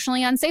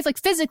emotionally unsafe, like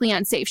physically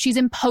unsafe. She's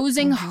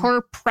imposing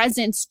her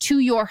presence to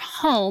your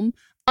home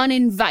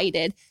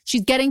uninvited.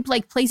 She's getting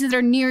like places that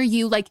are near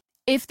you. Like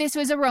if this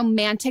was a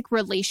romantic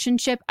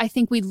relationship, I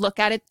think we'd look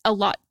at it a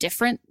lot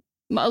different,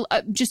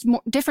 just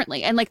more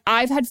differently. And like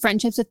I've had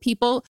friendships with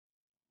people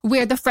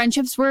where the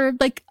friendships were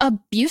like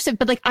abusive,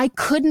 but like I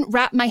couldn't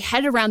wrap my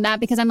head around that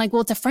because I'm like,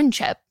 well, it's a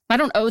friendship. I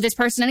don't owe this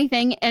person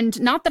anything.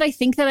 And not that I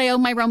think that I owe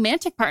my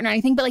romantic partner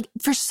anything, but like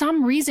for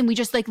some reason, we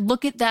just like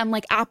look at them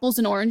like apples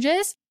and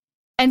oranges,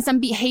 and some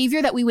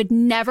behavior that we would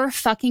never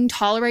fucking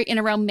tolerate in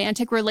a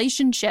romantic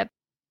relationship,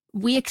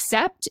 we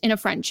accept in a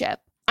friendship.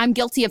 I'm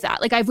guilty of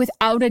that. Like I've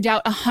without a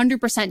doubt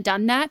 100%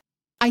 done that.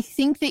 I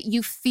think that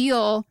you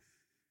feel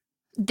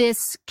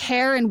this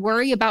care and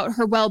worry about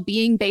her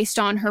well-being based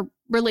on her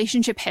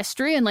relationship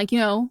history. And like, you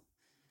know,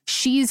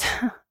 she's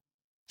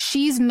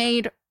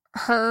made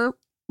her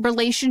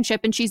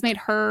relationship and she's made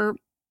her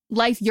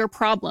life your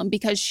problem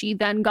because she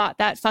then got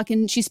that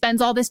she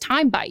spends all this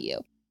time by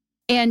you.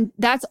 And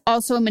that's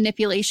also a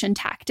manipulation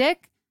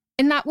tactic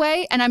in that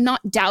way. And I'm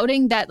not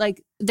doubting that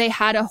like they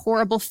had a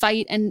horrible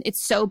fight and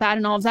it's so bad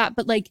and all of that,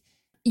 but like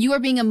you are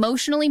being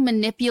emotionally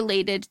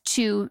manipulated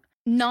to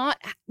not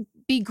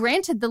be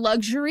granted the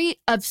luxury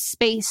of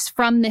space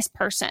from this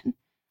person.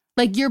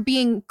 Like you're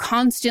being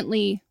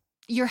constantly,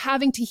 you're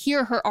having to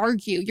hear her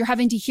argue. You're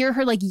having to hear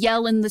her like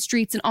yell in the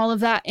streets and all of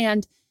that.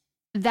 And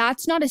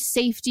that's not a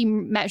safety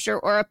measure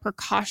or a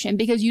precaution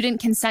because you didn't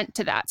consent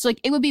to that. So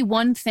like it would be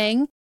one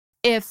thing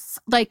if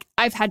like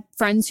I've had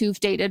friends who've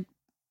dated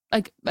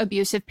like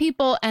abusive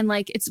people, and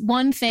like it's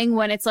one thing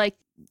when it's like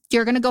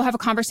you're going to go have a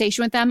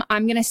conversation with them.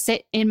 I'm going to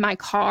sit in my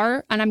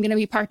car and I'm going to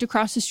be parked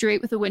across the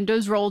street with the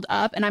windows rolled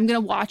up and I'm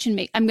going to watch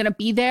and I'm going to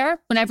be there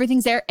when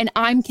everything's there and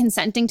I'm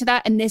consenting to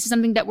that. And this is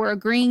something that we're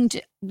agreeing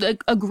to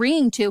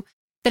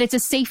that it's a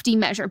safety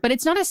measure, but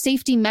it's not a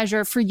safety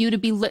measure for you to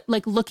be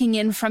like looking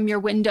in from your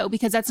window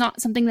because that's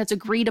not something that's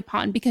agreed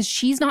upon because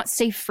she's not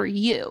safe for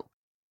you.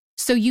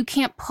 So you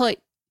can't put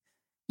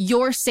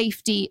your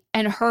safety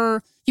and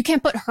you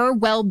can't put her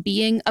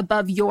well-being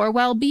above your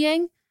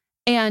well-being.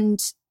 And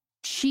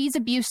she's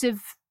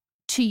abusive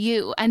to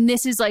you. And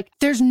this is like,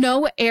 there's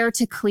no air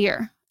to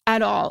clear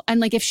at all. And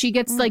like, if she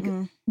gets like,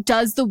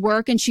 does the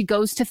work and she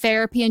goes to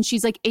therapy and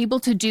she's like able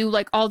to do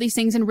like all these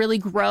things and really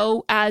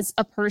grow as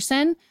a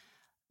person,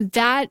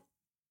 that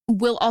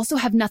will also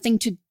have nothing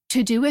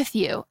to do with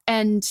you.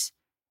 And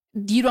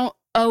you don't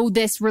owe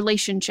this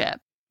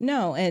relationship.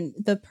 No. And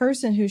the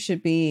person who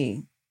should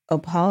be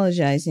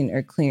apologizing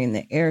or clearing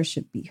the air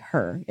should be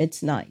her.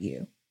 It's not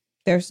you.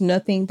 There's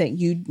nothing that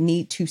you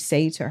need to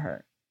say to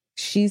her.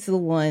 She's the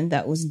one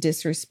that was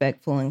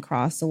disrespectful and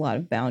crossed a lot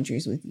of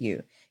boundaries with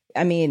you.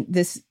 I mean,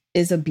 this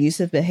is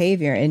abusive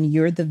behavior and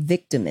you're the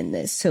victim in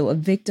this. So a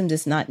victim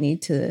does not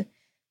need to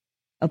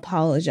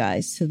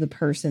apologize to the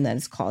person that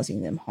is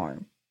causing them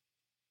harm.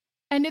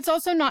 And it's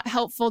also not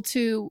helpful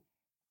to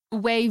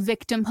weigh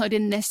victimhood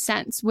in this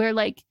sense where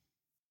like,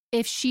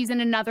 if she's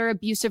in another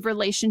abusive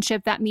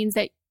relationship, that means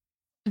that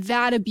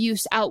that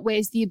abuse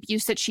outweighs the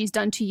abuse that she's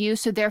done to you.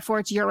 So therefore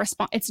it's your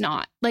response. It's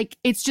not. Like,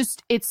 it's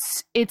just,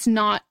 it's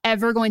not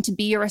ever going to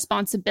be your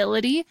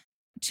responsibility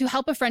to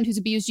help a friend who's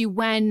abused you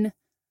when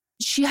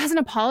she hasn't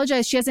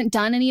apologized. She hasn't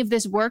done any of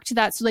this work to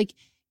that. So like,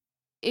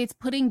 it's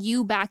putting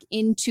you back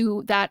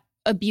into that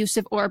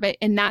abusive orbit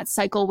in that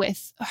cycle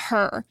with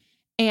her.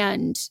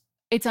 And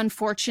it's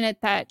unfortunate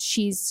that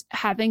she's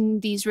having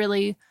these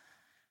the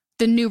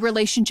new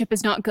relationship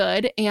is not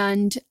good.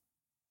 And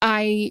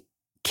I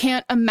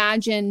can't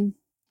imagine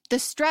the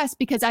stress,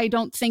 because I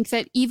don't think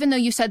that, even though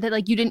you said that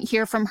like you didn't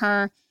hear from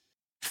her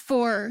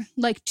for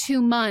like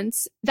 2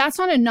 months, that's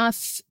not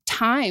enough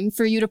time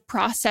for you to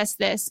process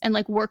this and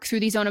like work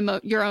through these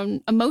your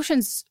own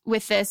emotions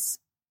with this.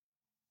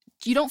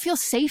 You don't feel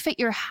safe at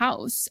your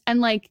house. And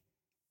like,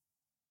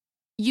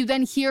 you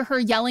then hear her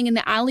yelling in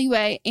the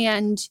alleyway,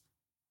 and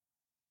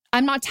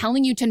I'm not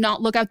telling you to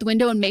not look out the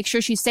window and make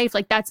sure she's safe.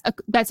 Like that's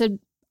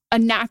a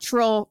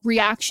natural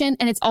reaction.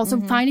 And it's also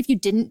fine if you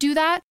didn't do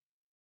that,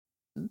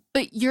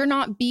 but you're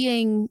not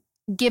being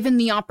given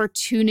the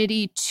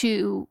opportunity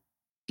to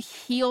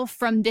heal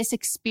from this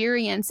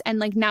experience. And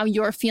like, now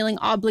you're feeling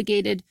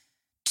obligated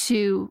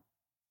to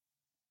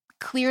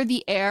clear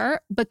the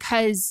air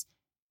because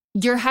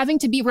you're having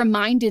to be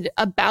reminded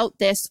about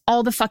this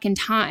all the fucking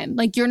time.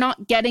 Like, you're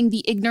not getting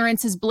the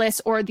ignorance is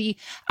bliss or the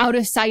out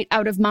of sight,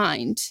 out of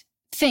mind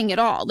thing at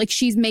all. Like,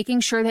 she's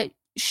making sure that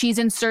she's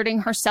inserting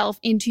herself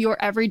into your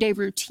everyday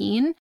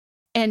routine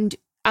and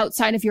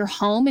outside of your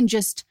home. And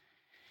just,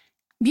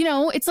 you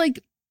know, it's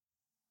like,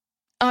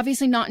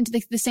 obviously not into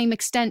the same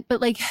extent,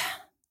 but like,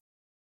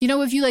 you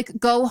know, if you like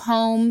go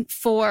home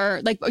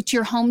for like to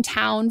your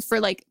hometown for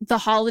like the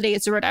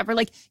holidays or whatever,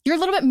 like you're a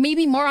little bit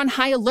maybe more on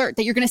high alert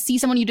that you're going to see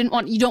someone you don't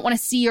want to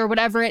see or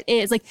whatever it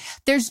is. Like,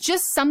 there's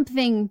just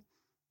something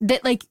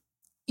that like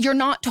you're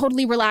not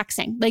totally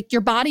relaxing. Like,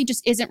 your body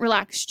just isn't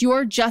relaxed.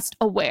 You're just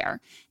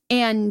aware.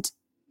 And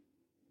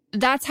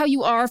that's how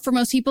you are for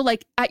most people,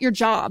 like at your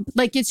job.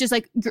 Like, it's just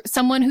like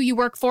someone who you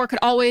work for could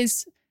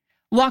always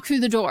walk through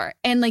the door,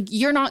 and like,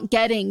 you're not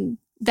getting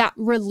that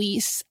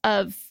release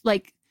of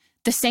like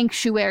the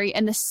sanctuary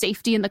and the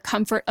safety and the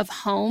comfort of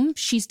home.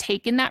 She's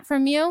taken that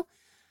from you.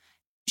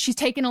 She's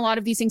taken a lot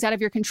of these things out of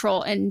your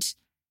control. And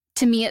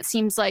to me, it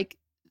seems like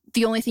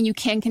the only thing you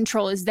can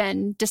control is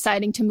then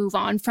deciding to move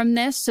on from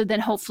this. So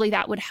then hopefully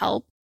that would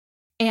help.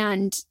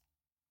 And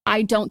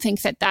I don't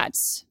think that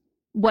that's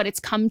what it's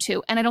come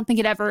to. And I don't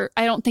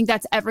think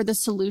that's ever the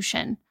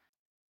solution.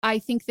 I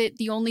think that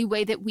the only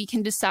way that we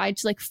can decide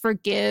to like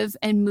forgive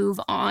and move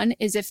on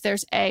is if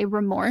there's a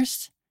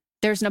remorse,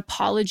 there's an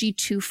apology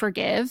to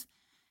forgive,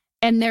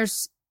 and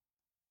there's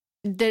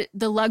the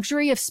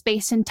luxury of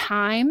space and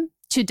time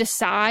to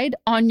decide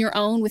on your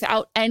own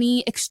without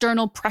any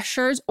external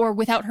pressures or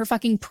without her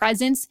fucking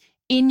presence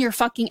in your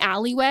fucking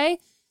alleyway,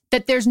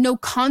 that there's no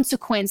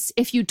consequence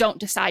if you don't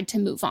decide to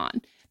move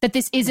on, that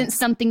this isn't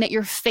something that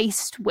you're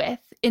faced with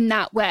in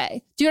that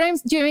way. Do you know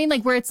what I mean?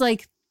 Like, where it's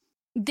like,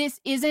 this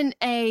isn't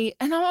I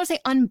don't want to say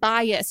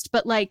unbiased,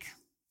 but like,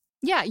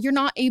 yeah, you're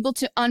not able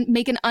to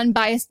make an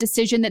unbiased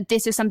decision that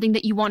this is something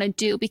that you want to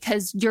do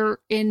because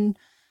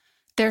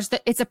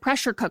it's a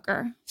pressure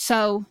cooker.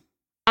 So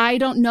I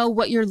don't know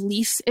what your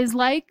lease is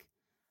like,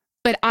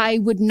 but I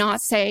would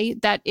not say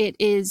that it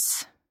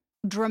is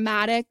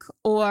dramatic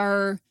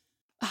or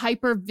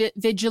hyper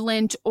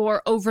vigilant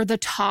or over the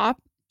top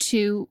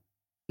to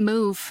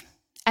move.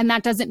 And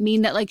that doesn't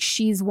mean that like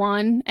she's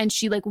won and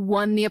she like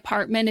won the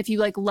apartment if you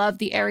like love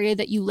the area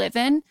that you live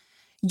in.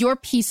 Your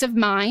peace of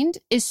mind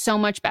is so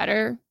much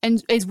better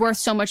and is worth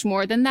so much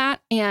more than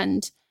that.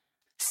 And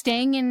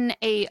staying in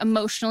a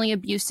emotionally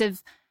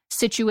abusive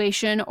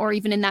situation or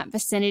even in that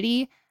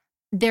vicinity,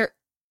 there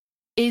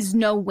is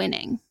no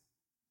winning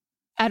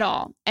at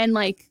all. And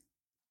like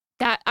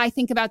that, I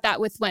think about that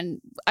with when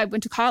I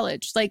went to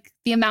college, like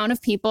the amount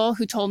of people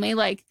who told me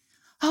like,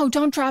 oh,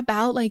 don't drop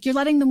out. Like, you're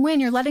letting them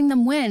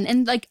win.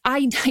 And like,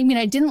 I mean,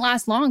 I didn't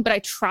last long, but I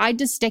tried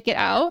to stick it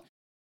out.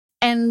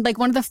 And like,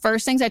 one of the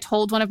first things I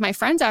told one of my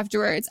friends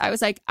afterwards, I was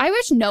like, I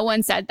wish no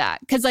one said that.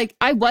 Cause like,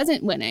 I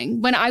wasn't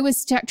winning when I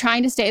was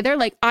trying to stay there.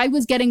 Like, I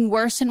was getting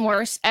worse and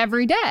worse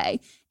every day.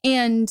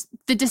 And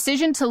the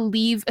decision to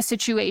leave a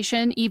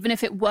situation, even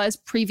if it was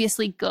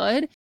previously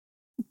good,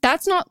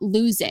 that's not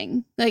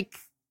losing. Like,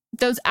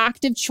 those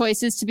active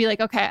choices to be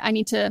like, okay, I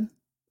need to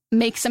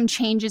make some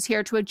changes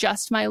here to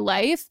adjust my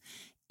life,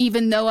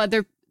 even though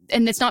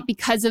and it's not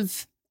because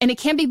of, and it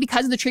can't be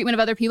because of the treatment of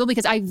other people,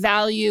 because I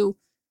value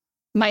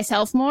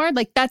myself more.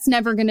 Like, that's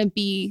never going to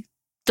be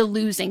the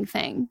losing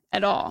thing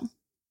at all.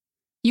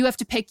 You have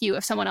to pick you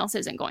if someone else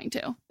isn't going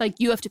to. Like,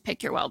 you have to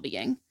pick your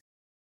well-being.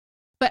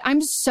 But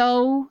I'm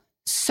so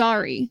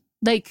sorry.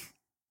 Like,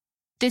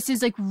 this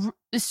is like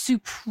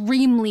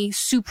supremely,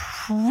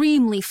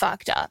 supremely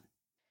fucked up.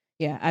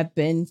 Yeah, I've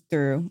been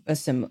through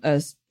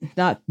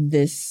not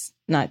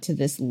to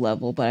this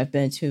level, but I've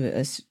been through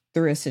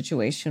a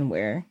situation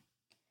where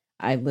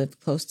I lived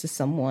close to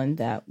someone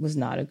that was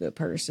not a good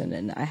person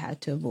and I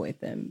had to avoid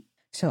them.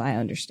 So I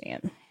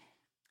understand.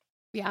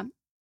 Yeah.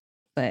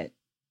 But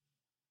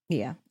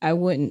Yeah, I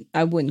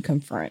wouldn't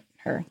confront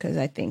her because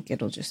I think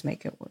it'll just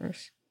make it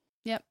worse.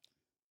 Yep.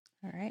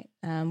 All right.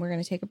 We're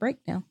going to take a break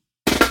now.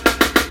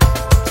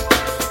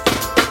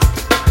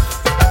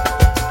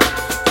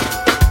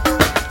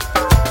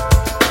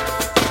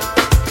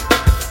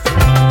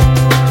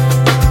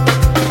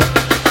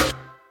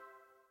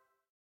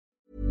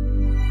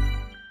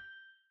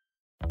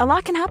 A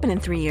lot can happen in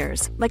 3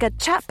 years, like a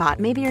chatbot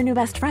may be your new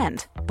best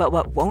friend. But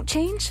what won't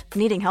change?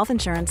 Needing health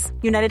insurance.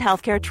 United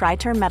Healthcare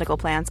Tri-Term Medical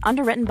Plans,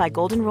 underwritten by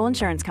Golden Rule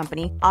Insurance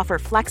Company, offer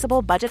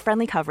flexible,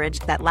 budget-friendly coverage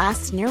that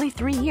lasts nearly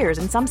 3 years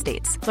in some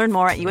states. Learn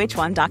more at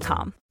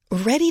UH1.com.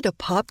 Ready to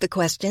pop the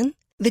question?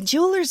 The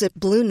jewelers at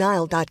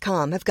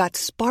BlueNile.com have got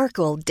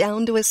sparkle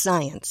down to a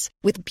science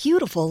with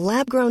beautiful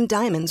lab-grown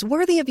diamonds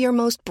worthy of your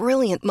most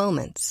brilliant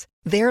moments.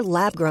 Their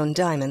lab-grown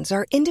diamonds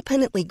are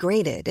independently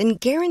graded and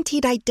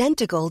guaranteed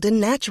identical to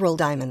natural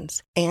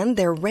diamonds. And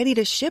they're ready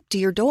to ship to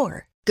your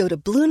door. Go to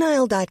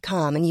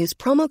BlueNile.com and use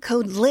promo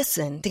code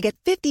LISTEN to get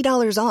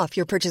 $50 off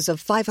your purchase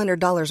of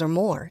 $500 or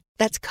more.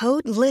 That's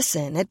code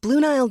LISTEN at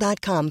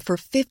BlueNile.com for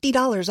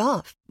 $50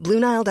 off.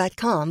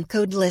 BlueNile.com,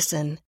 code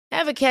LISTEN.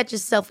 Ever catch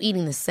yourself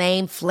eating the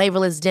same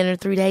flavorless dinner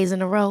 3 days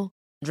in a row?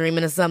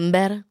 Dreaming of something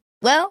better?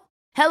 Well,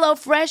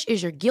 HelloFresh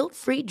is your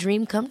guilt-free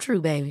dream come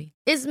true, baby.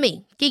 It's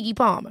me, Keke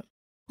Palmer.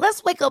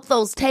 Let's wake up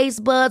those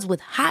taste buds with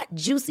hot,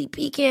 juicy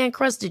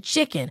pecan-crusted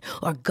chicken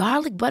or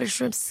garlic butter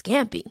shrimp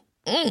scampi.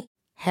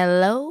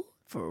 Hello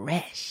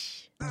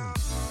Fresh.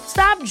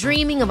 Stop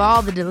dreaming of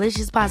all the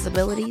delicious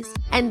possibilities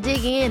and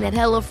dig in at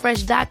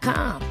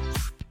HelloFresh.com.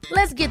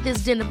 Let's get this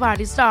dinner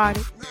party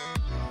started.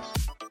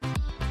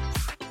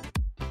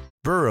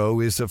 Burrow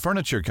is a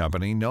furniture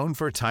company known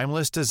for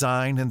timeless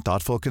design and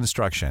thoughtful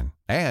construction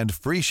and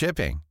free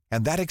shipping,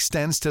 and that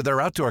extends to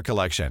their outdoor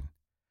collection.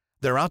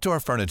 Their outdoor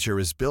furniture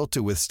is built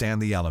to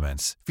withstand the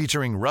elements,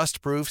 featuring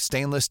rust-proof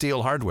stainless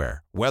steel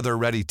hardware,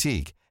 weather-ready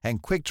teak,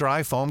 and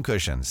quick-dry foam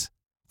cushions.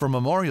 For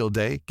Memorial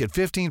Day, get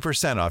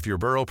 15% off your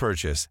Burrow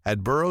purchase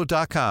at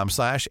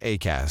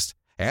burrow.com/ACAST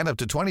and up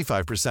to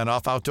 25%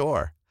 off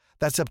outdoor.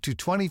 That's up to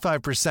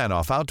 25%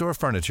 off outdoor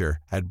furniture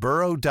at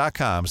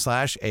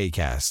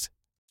burrow.com/ACAST.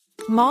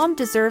 Mom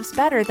deserves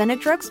better than a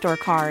drugstore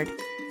card.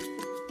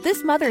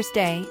 This Mother's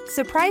Day,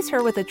 surprise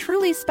her with a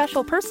truly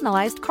special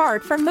personalized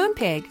card from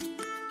Moonpig.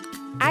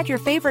 Add your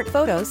favorite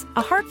photos,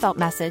 a heartfelt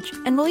message,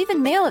 and we'll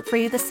even mail it for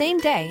you the same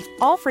day,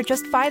 all for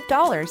just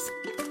 $5.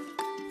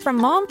 From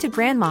mom to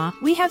grandma,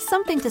 we have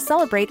something to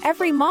celebrate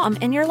every mom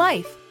in your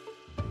life.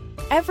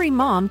 Every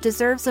mom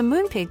deserves a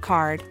Moonpig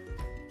card.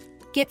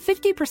 Get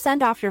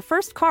 50% off your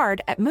first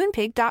card at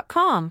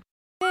Moonpig.com.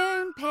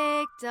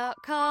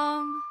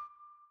 Moonpig.com.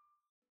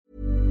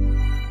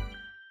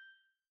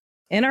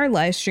 In our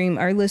live stream,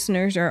 our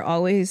listeners are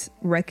always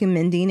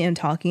recommending and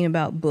talking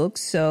about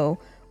books, so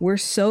we're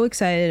so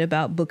excited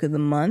about Book of the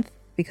Month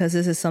because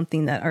this is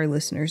something that our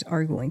listeners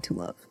are going to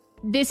love.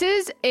 This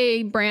is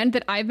a brand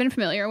that I've been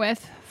familiar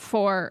with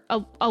for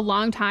a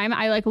long time.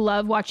 I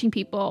love watching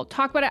people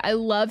talk about it. I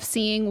love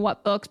seeing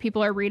what books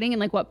people are reading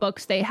and what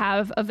books they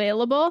have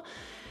available.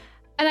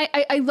 And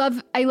I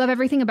love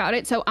everything about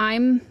it. So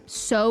I'm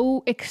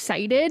so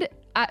excited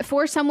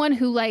for someone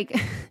who the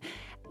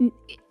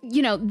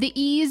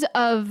ease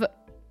of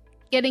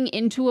getting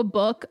into a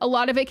book, a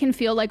lot of it can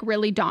feel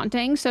really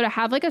daunting. So to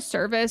have a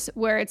service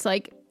where it's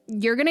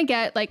you're going to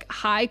get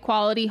high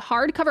quality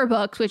hardcover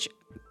books, which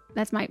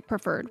that's my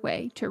preferred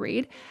way to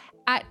read,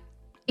 at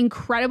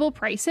incredible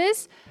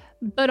prices,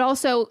 but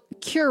also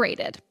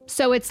curated.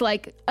 So it's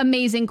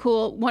amazing,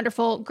 cool,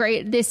 wonderful,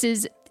 great.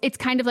 It's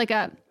kind of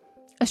a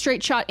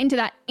straight shot into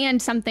that, and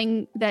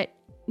something that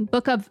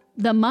Book of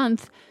the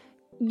Month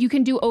you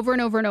can do over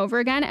and over and over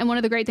again. And one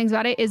of the great things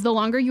about it is the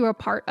longer you are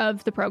part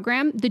of the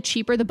program, the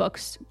cheaper the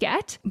books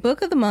get.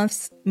 Book of the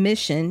Month's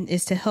mission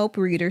is to help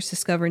readers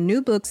discover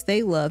new books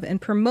they love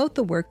and promote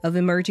the work of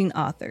emerging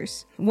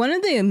authors. One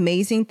of the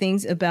amazing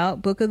things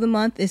about Book of the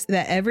Month is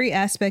that every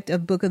aspect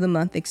of Book of the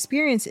Month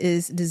experience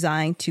is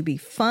designed to be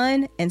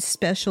fun and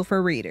special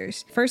for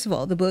readers. First of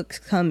all, the books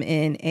come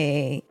in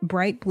a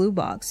bright blue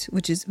box,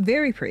 which is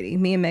very pretty.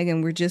 Me and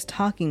Megan were just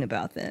talking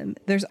about them.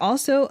 There's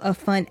also a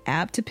fun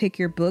app to pick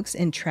your books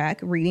and track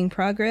reading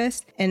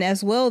progress, and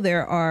as well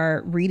there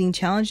are reading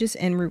challenges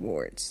and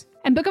rewards.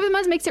 And Book of the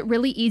Month makes it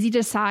really easy to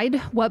decide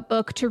what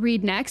book to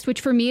read next,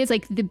 which for me is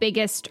the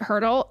biggest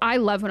hurdle. I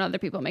love when other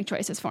people make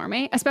choices for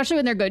me, especially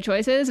when they're good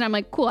choices, and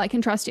I'm cool, I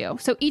can trust you.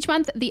 So each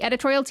month the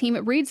editorial team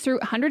reads through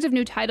hundreds of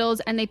new titles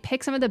and they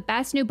pick some of the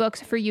best new books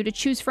for you to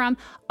choose from.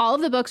 All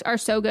of the books are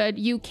so good,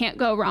 you can't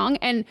go wrong,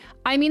 and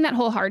I mean that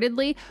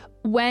wholeheartedly.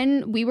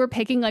 When we were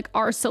picking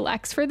our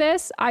selects for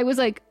this, I was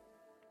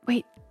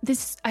wait,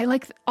 I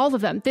like all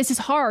of them. This is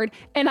hard.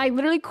 And I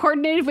literally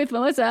coordinated with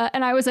Melissa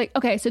and I was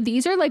okay, so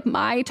these are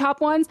my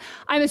top ones.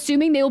 I'm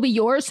assuming they will be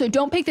yours. So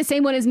don't pick the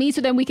same one as me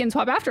so then we can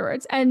swap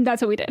afterwards. And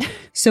that's what we did.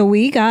 So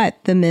we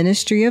got The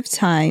Ministry of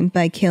Time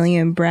by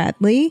Killian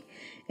Bradley.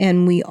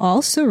 And we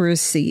also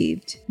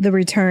received The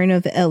Return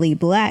of Ellie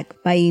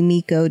Black by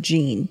Emiko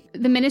Jean.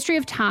 The Ministry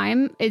of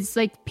Time is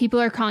like,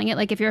 people are calling it,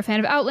 like, if you're a fan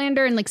of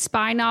Outlander and like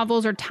spy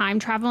novels or time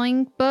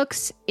traveling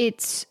books,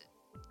 it's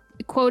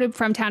quoted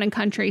from Town and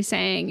Country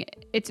saying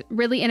it's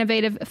really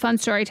innovative, fun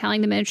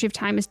storytelling. The Ministry of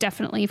Time is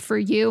definitely for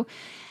you,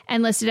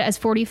 and listed as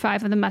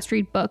 45 of the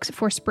must-read books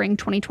for spring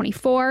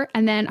 2024.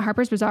 And then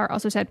Harper's Bazaar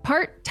also said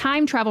part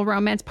time travel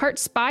romance, part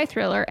spy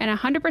thriller, and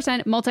 100%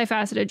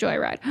 multifaceted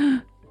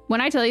joyride. When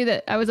I tell you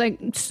that, I was like,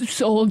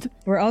 sold.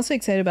 We're also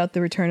excited about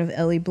The Return of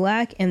Ellie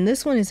Black, and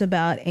this one is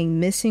about a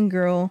missing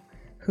girl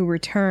who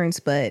returns,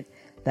 but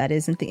that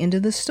isn't the end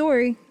of the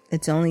story.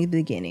 It's only the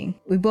beginning.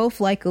 We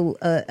both like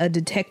a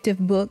detective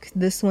book.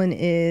 This one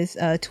is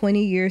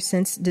 20 years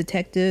since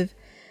Detective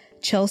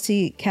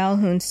Chelsea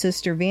Calhoun's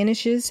sister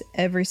vanishes.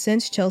 Ever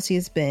since, Chelsea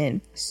has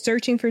been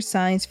searching for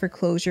signs for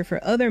closure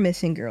for other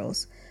missing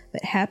girls,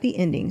 but happy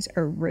endings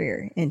are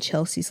rare in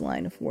Chelsea's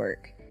line of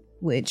work,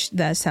 which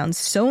that sounds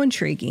so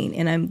intriguing,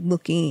 and I'm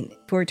looking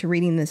forward to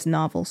reading this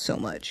novel so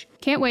much.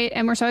 Can't wait,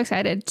 and we're so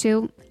excited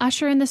to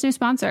usher in this new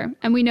sponsor.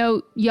 And we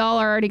know y'all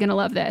are already going to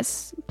love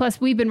this.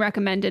 Plus, we've been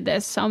recommended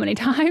this so many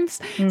times.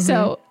 Mm-hmm.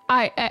 So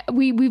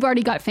we've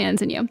already got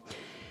fans in you.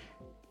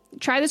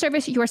 Try the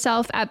service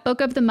yourself at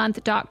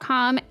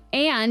bookofthemonth.com,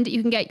 and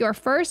you can get your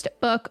first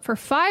book for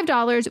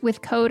 $5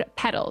 with code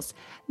PEDALS.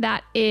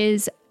 That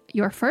is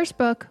your first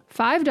book,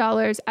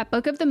 $5 at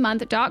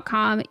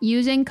bookofthemonth.com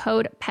using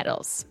code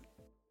PEDALS.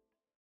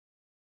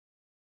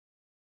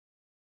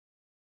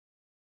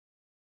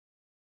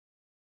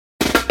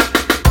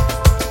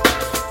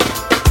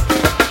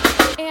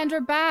 And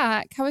we're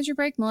back. How was your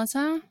break,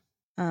 Melissa?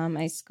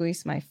 I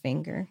squeezed my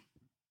finger.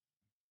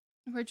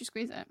 Where'd you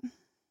squeeze it?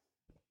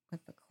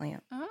 With the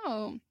clamp.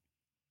 Oh,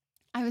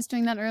 I was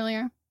doing that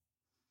earlier.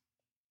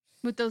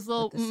 With those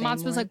little,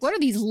 Mots was like, what are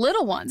these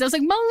little ones? I was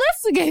like,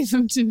 Melissa gave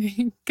them to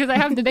me because I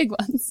have the big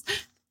ones.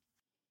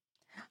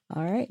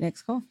 All right,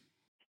 next call.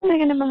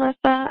 Megan and Melissa,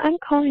 I'm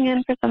calling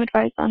in for some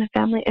advice on a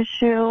family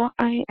issue.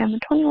 I am a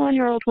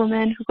 21-year-old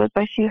woman who goes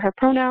by she, her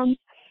pronouns.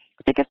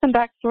 To give some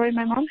backstory,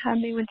 my mom had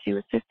me when she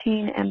was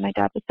 15 and my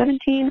dad was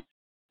 17.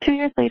 2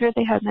 years later,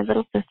 they had my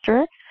little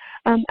sister.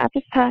 At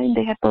this time,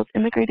 they had both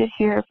immigrated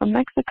here from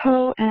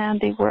Mexico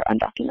and they were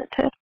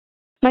undocumented.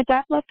 My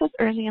dad left us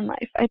early in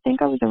life. I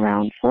think I was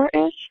around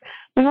 4-ish.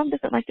 My mom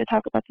doesn't like to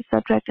talk about the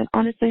subject, and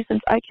honestly,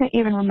 since I can't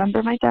even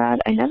remember my dad,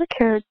 I never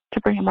cared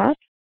to bring him up.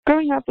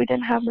 Growing up, we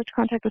didn't have much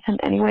contact with him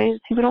anyways.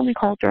 He would only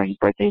call during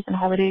birthdays and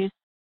holidays.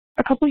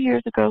 A couple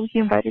years ago, he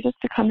invited us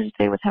to come and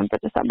stay with him for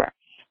the summer,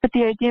 but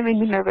the idea made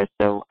me nervous,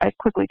 so I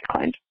quickly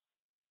declined.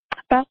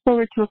 Fast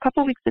forward to a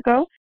couple weeks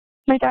ago,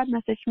 my dad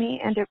messaged me,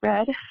 and it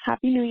read,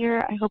 "Happy New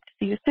Year, I hope to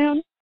see you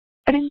soon."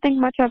 I didn't think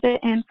much of it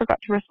and forgot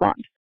to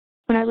respond.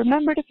 When I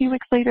remembered a few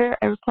weeks later,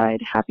 I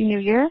replied, "Happy New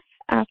Year."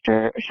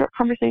 After a short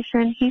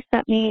conversation, he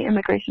sent me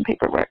immigration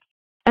paperwork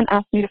and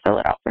asked me to fill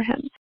it out for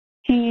him.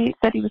 He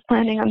said he was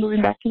planning on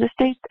moving back to the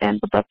States and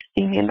would love to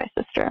see me and my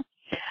sister.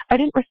 I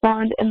didn't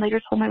respond and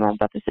later told my mom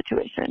about the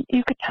situation.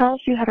 You could tell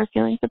she had her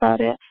feelings about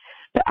it,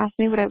 but asked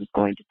me what I was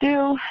going to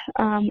do.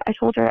 I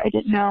told her I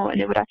didn't know, and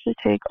it would actually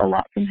take a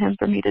lot from him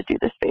for me to do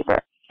this favor.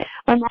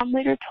 My mom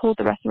later told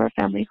the rest of our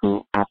family,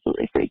 who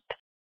absolutely freaked.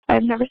 I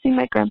have never seen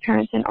my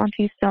grandparents and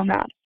aunties so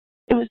mad.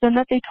 It was then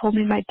that they told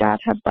me my dad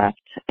had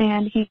left,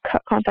 and he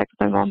cut contact with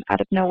my mom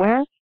out of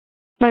nowhere.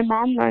 My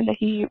mom learned that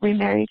he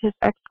remarried his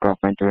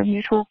ex-girlfriend through a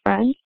mutual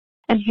friend,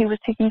 and he was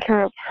taking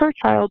care of her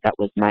child that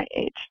was my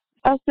age.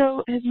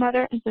 Also, his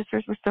mother and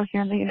sisters were still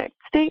here in the United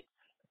States,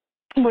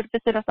 would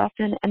visit us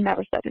often, and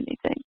never said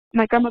anything.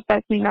 My grandma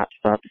begged me not to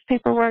fill out this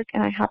paperwork,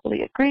 and I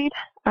happily agreed.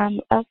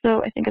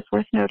 Also, I think it's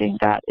worth noting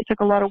that it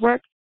took a lot of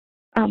work,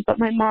 but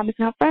my mom is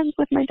now friends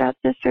with my dad's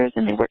sisters,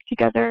 and they work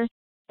together.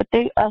 But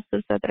they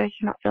also said that I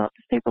should not fill out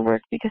this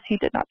paperwork because he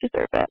did not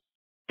deserve it.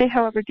 They,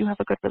 however, do have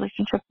a good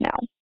relationship now.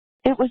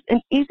 It was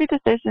an easy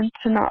decision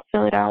to not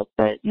fill it out,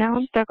 but now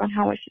I'm stuck on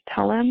how I should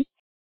tell him.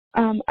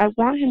 I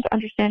want him to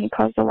understand he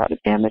caused a lot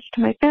of damage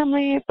to my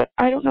family, but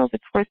I don't know if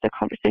it's worth the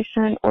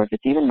conversation or if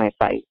it's even my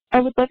fight. I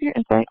would love your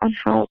insight on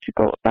how to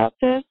go about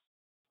this,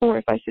 or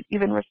if I should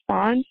even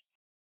respond.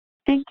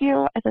 Thank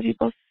you. I love you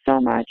both so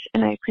much,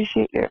 and I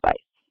appreciate your advice.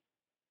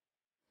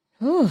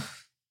 Ooh.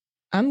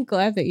 I'm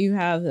glad that you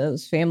have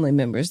those family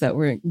members that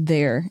were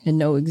there and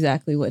know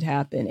exactly what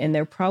happened. And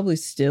they're probably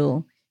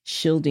still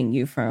shielding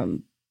you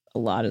from a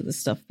lot of the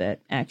stuff that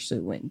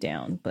actually went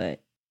down.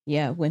 But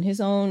yeah, when his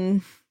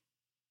own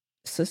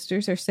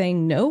sisters are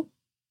saying no,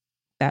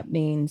 that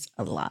means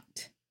a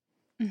lot.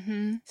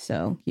 Mm-hmm.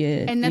 So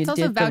yeah, and that's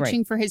also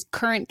vouching for his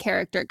current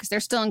character because they're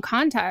still in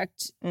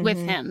contact with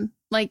him.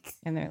 Like,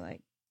 and they're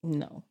like,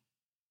 no.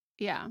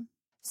 Yeah.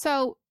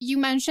 So you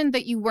mentioned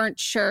that you weren't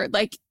sure,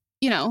 like,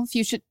 you know,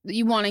 if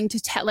you wanting to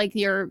tell, like,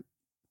 your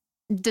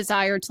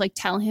desire to, like,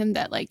 tell him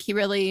that, like, he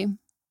really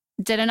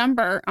did a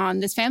number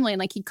on this family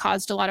and, like, he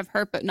caused a lot of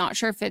hurt, but not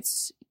sure if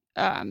it's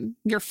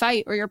your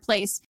fight or your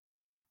place.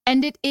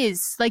 And it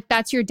is, like,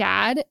 that's your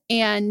dad.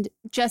 And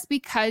just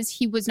because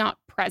he was not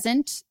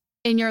present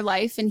in your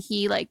life and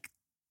he, like,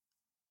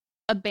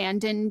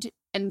 abandoned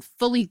and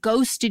fully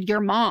ghosted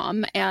your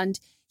mom and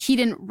he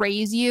didn't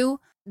raise you,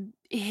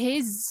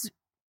 his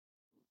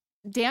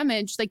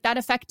damage, like that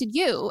affected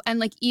you. And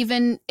like,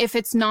 even if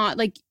it's not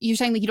like you're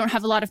saying, like you don't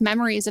have a lot of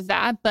memories of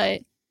that,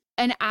 but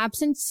an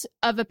absence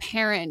of a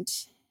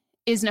parent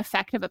is an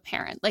effect of a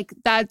parent. Like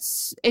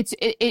that's,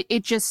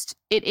 it just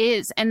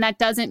is. And that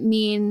doesn't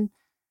mean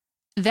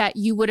that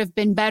you would have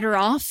been better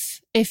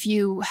off if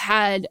you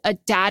had a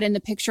dad in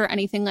the picture or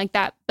anything like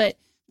that. But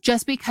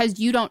just because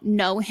you don't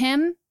know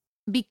him,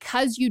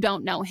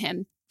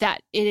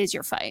 that it is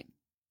your fight.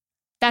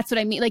 That's what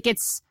I mean. Like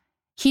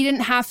he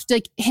didn't have to,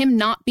 like him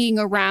not being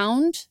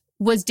around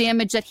was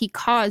damage that he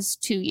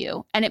caused to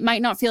you. And it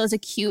might not feel as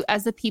acute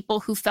as the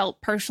people who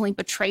felt personally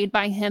betrayed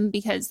by him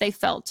because they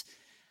felt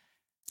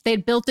they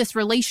had built this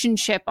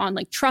relationship on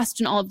like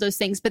trust and all of those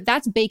things, but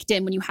that's baked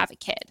in when you have a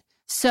kid.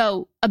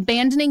 So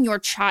abandoning your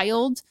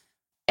child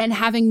and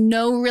having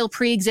no real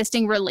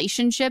pre-existing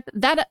relationship,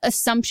 that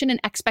assumption and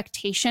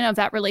expectation of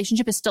that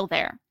relationship is still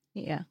there.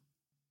 Yeah.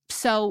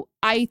 So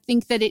I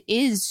think that it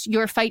is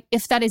your fight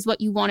if that is what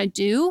you want to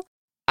do.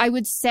 I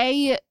would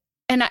say,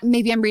 and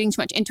maybe I'm reading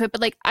too much into it,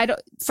 but like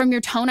from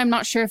your tone, I'm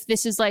not sure if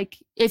this is like,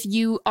 if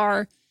you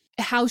are,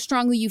 how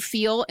strongly you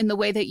feel in the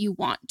way that you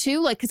want to.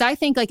 Like, because I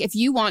think like if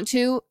you want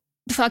to,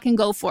 fucking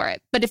go for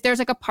it. But if there's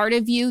like a part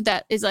of you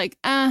that is like,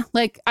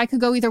 like I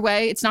could go either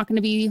way. It's not going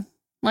to be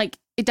like,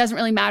 it doesn't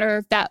really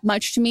matter that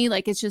much to me.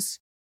 Like it's just,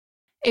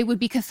 it would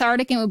be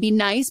cathartic and it would be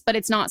nice, but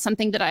it's not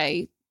something that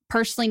I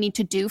personally need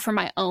to do for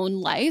my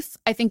own life.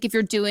 I think if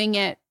you're doing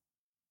it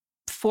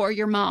for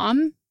your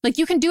mom, like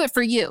you can do it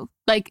for you.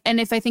 Like,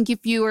 and if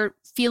you are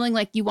feeling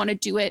like you want to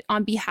do it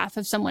on behalf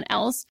of someone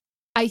else,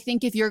 I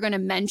think if you're going to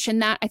mention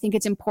that, I think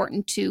it's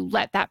important to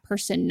let that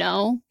person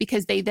know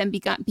because they then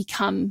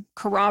become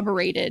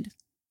corroborated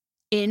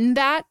in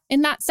that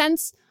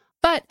sense.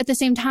 But at the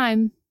same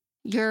time,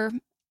 you're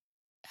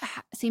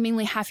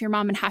seemingly half your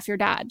mom and half your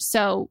dad.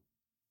 So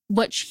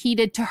what he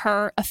did to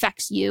her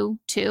affects you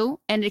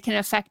too. And it can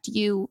affect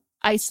you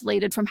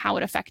isolated from how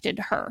it affected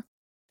her.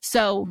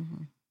 So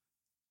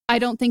I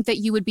don't think that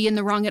you would be in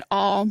the wrong at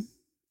all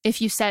if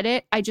you said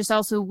it. I just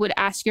also would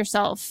ask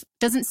yourself,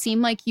 doesn't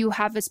seem like you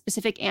have a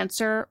specific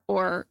answer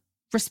or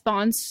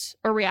response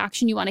or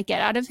reaction you want to get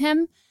out of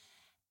him.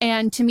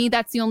 And to me,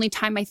 that's the only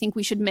time I think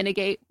we should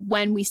mitigate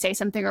when we say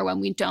something or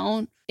when we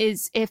don't,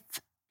 is if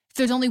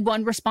there's only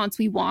one response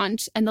we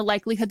want and the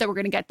likelihood that we're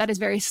going to get that is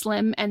very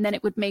slim, and then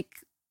it would make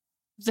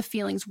the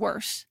feelings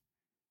worse,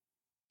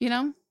 you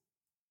know?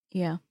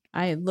 Yeah.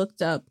 I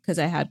looked up because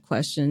I had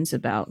questions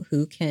about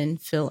who can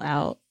fill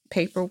out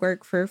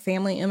paperwork for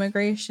family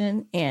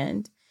immigration.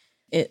 And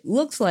it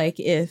looks like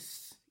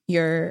if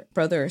your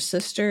brother or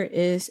sister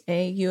is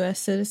a U.S.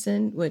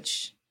 citizen,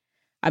 which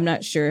I'm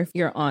not sure if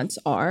your aunts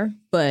are,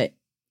 but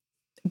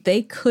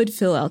they could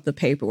fill out the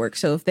paperwork.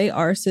 So if they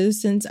are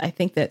citizens, I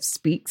think that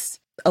speaks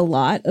a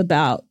lot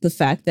about the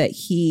fact that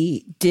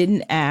he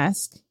didn't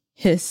ask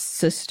his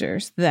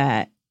sisters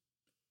that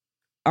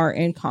are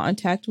in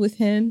contact with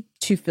him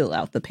to fill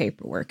out the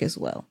paperwork as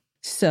well.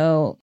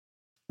 So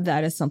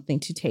that is something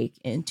to take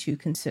into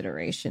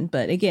consideration.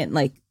 But again,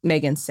 like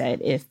Megan said,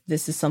 if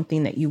this is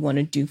something that you want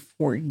to do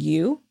for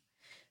you,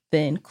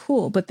 then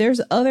cool. But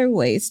there's other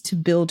ways to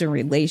build a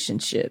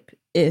relationship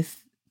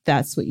if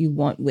that's what you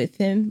want with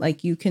him.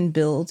 Like you can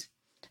build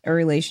a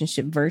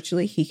relationship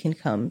virtually. He can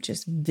come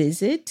just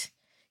visit.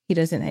 He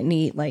doesn't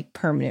need like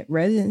permanent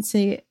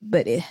residency.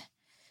 But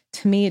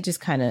to me, it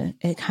just kind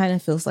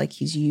of feels like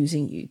he's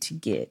using you to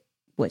get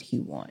what he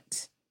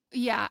wants.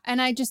 Yeah.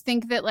 And I just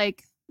think that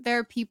like there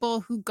are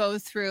people who go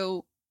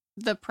through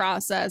the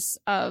process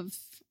of,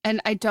 and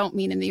I don't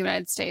mean in the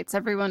United States,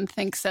 everyone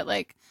thinks that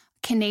like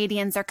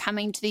Canadians are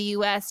coming to the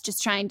US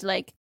just trying to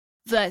like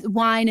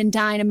wine and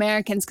dine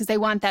Americans because they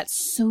want that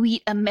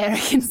sweet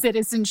American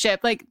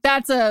citizenship. Like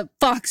that's a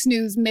Fox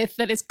News myth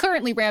that is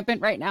currently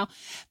rampant right now.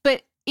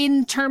 But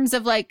in terms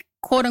of like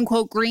quote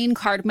unquote green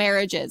card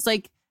marriages,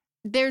 like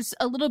there's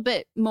a little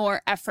bit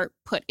more effort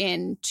put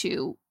in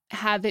to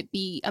have it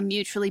be a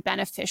mutually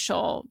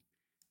beneficial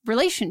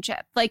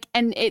relationship. Like,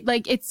 and it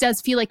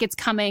does feel like it's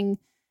coming.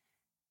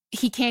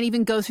 He can't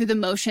even go through the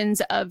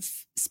motions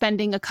of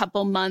spending a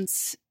couple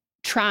months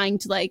trying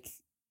to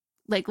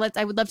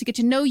I would love to get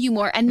to know you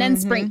more. And then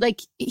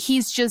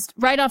he's just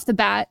right off the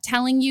bat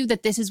telling you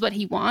that this is what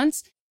he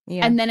wants.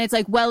 Yeah. And then it's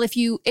like, well,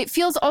 it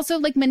feels also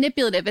like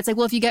manipulative. It's like,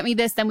 well, if you get me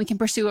this, then we can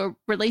pursue a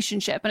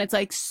relationship. And it's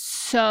like,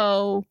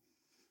 so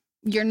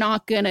you're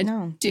not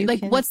gonna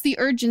what's the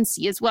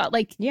urgency as well?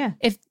 Like, yeah,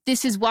 if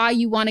this is why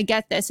you want to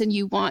get this and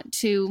you want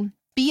to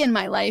be in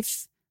my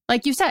life,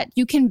 like you said,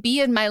 you can be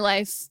in my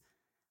life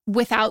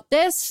without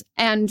this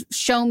and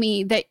show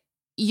me that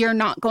you're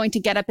not going to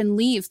get up and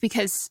leave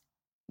because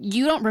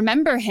you don't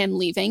remember him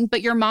leaving,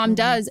 but your mom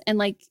does. And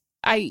like,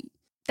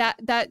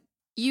 that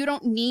you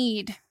don't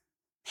need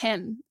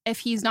him if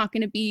he's not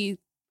going to be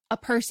a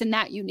person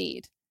that you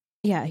need.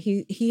 Yeah.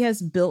 He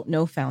has built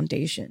no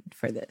foundation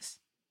for this.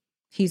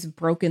 He's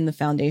broken the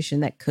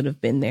foundation that could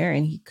have been there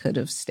and he could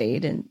have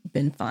stayed and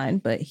been fine,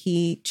 but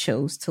he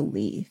chose to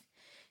leave.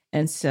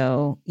 And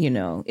so, you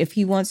know, if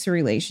he wants a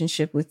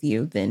relationship with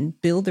you, then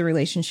build the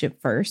relationship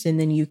first, and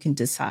then you can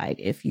decide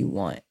if you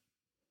want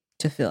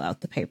to fill out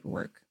the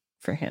paperwork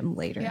for him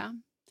later. Yeah.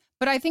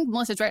 But I think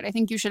Melissa's right. I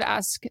think you should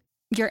ask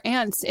your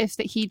aunts if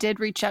he did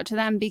reach out to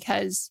them,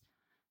 because,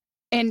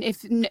 and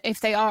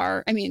if they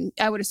are, I mean,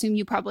 I would assume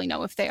you probably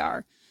know if they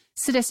are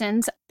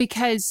citizens,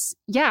 because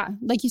yeah,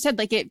 like you said,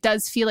 like it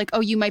does feel like,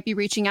 oh, you might be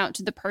reaching out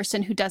to the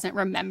person who doesn't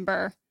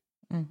remember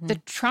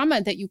the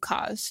trauma that you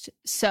caused.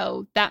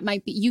 So that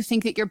might be, you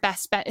think that your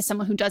best bet is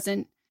someone who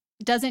doesn't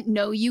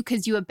know you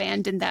because you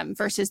abandoned them,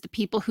 versus the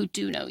people who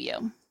do know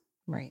you.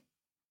 Right.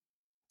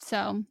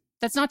 So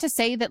that's not to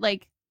say that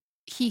like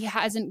he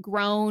hasn't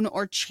grown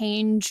or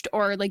changed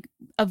or like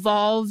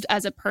evolved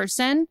as a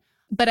person.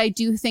 But I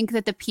do think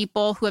that the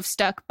people who have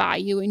stuck by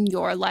you in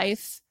your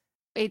life,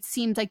 it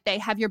seems like they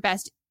have your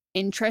best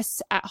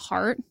interests at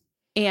heart.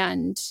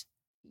 And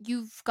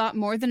you've got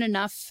more than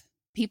enough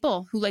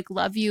people who like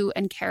love you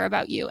and care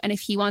about you. And if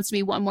he wants to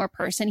be one more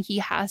person, he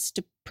has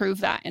to prove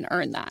that and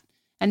earn that.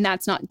 And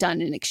that's not done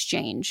in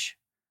exchange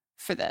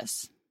for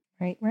this.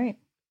 Right.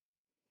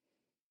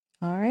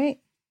 All right.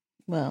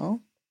 Well,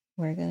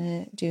 we're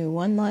going to do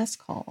one last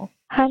call.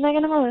 Hi,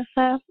 Megan and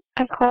Melissa.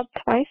 I've called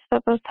twice,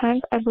 but both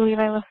times I believe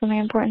I left something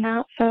important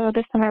out, so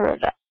this time I wrote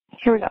it up.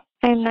 Here we go.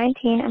 I am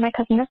 19 and my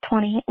cousin is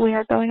 20. We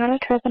are going on a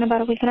trip in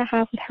about a week and a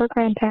half with her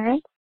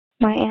grandparents,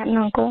 my aunt and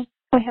uncle.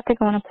 We have to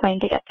go on a plane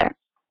to get there.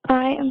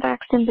 I am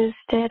vaccine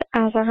boosted,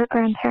 as are her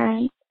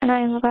grandparents, and I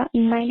am about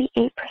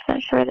 98%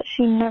 sure that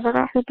she never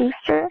got her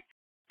booster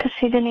because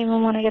she didn't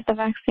even want to get the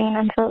vaccine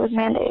until it was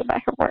mandated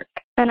by her work.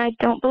 And I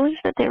don't believe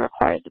that they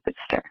required the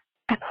booster.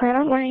 I plan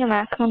on wearing a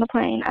mask on the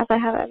plane, as I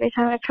have every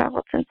time I've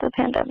traveled since the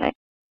pandemic.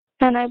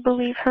 And I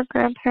believe her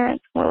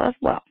grandparents will as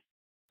well,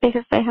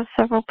 because they have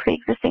several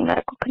pre-existing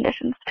medical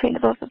conditions between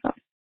the both of them.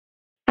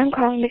 I'm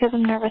calling because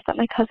I'm nervous that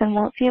my cousin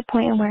won't see a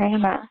point in wearing a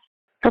mask.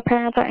 Her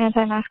parents are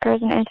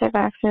anti-maskers and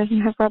anti-vaxxers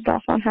and have rubbed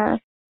off on her,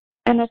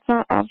 and it's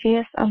not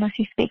obvious unless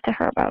you speak to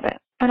her about it.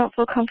 I don't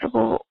feel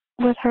comfortable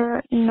with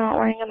her not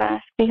wearing a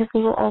mask because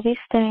we will all be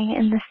staying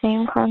in the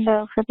same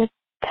condo for the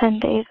 10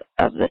 days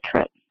of the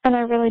trip. And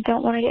I really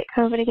don't want to get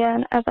COVID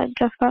again, as I've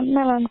just gotten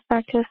my lungs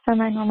back to a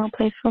semi-normal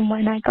place from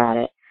when I got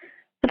it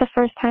for the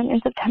first time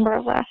in September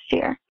of last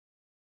year.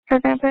 Her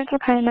grandparents were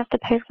kind enough to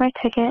pay for my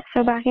ticket,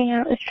 so backing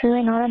out is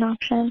truly not an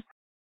option.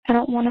 I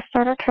don't want to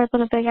start our trip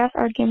with a big-ass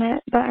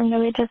argument, but I'm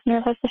really just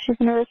nervous that she's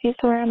going to refuse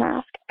to wear a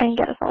mask and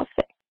get us all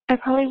sick. I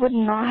probably would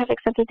not have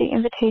accepted the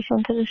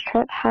invitation to this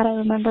trip had I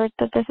remembered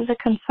that this is a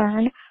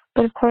concern,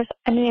 but of course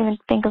I didn't even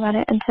think about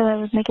it until I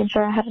was making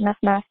sure I had enough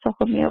masks to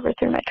hold me over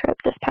through my trip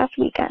this past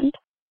weekend.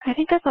 I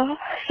think that's all,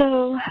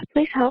 so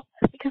please help,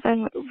 because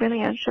I'm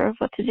really unsure of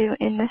what to do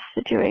in this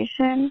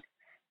situation.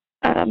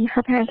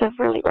 Her parents have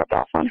really rubbed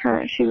off on her,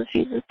 and she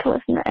refuses to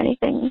listen to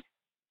anything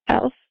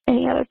else,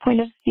 any other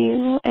point of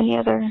view, any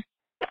other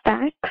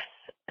facts,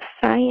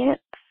 science,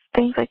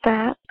 things like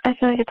that. I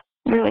feel like it's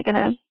really going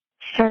to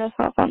start us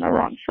off on the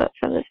wrong foot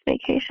for this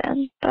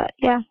vacation. But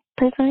yeah,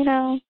 please let me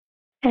know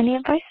any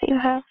advice that you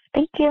have.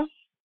 Thank you.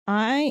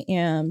 I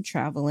am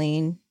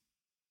traveling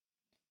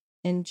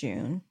in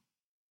June,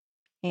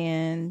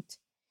 and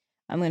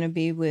I'm going to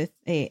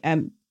be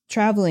I'm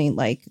traveling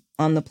like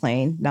on the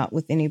plane, not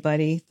with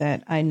anybody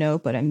that I know,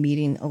 but I'm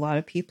meeting a lot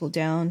of people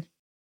down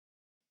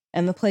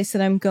in the place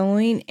that I'm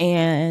going.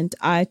 And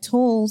I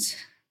told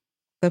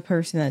the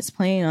person that's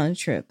planning on a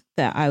trip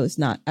that I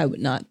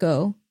would not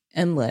go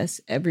unless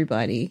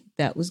everybody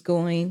that was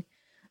going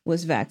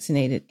was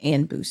vaccinated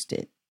and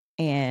boosted.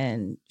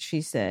 And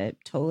she said,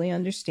 totally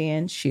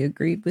understand. She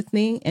agreed with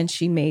me, and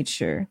she made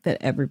sure that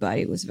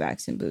everybody was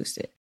vaccine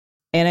boosted.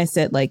 And I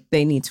said, like,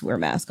 they need to wear a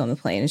mask on the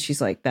plane. And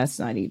she's like, that's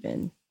not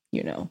even,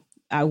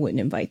 I wouldn't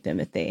invite them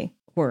if they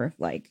were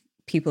like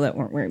people that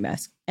weren't wearing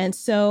masks. And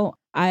so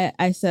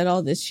I said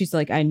all this. She's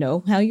like, I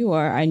know how you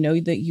are. I know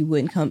that you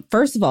wouldn't come.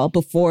 First of all,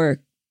 before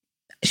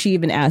she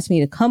even asked me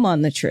to come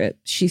on the trip,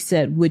 she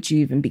said, would you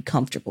even be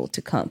comfortable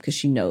to come? Because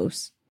she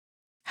knows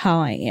how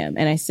I am.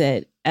 And I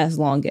said, as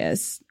long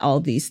as all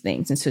these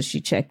things. And so she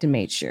checked and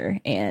made sure.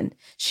 And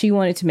she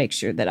wanted to make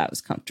sure that I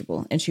was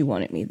comfortable, and she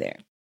wanted me there.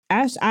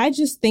 I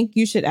just think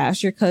you should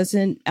ask your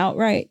cousin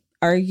outright,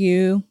 are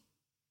you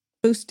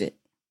boosted?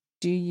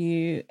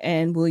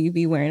 Will you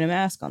be wearing a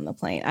mask on the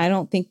plane? I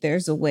don't think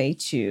there's a way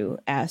to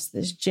ask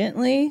this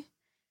gently.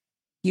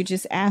 You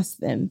just ask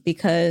them,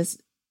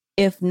 because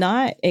if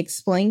not,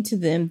 explain to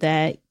them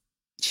that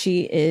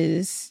she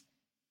is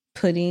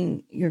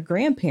putting your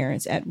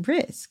grandparents at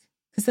risk,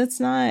 because that's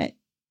not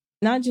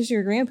just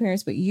your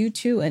grandparents, but you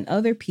too, and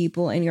other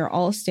people, and you're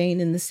all staying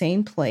in the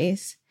same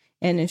place.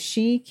 And if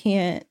she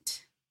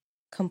can't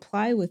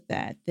comply with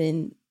that,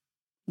 then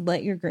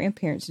let your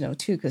grandparents know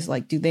too, because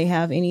like, do they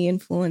have any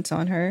influence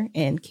on her,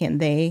 and can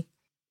they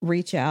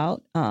reach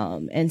out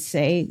and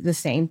say the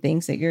same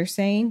things that you're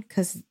saying?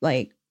 Because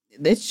like,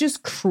 it's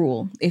just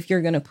cruel if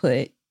you're going to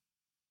put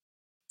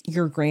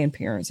your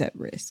grandparents at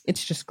risk.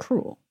 It's just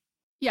cruel.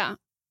 Yeah.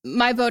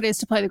 my vote is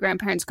to play the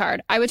grandparents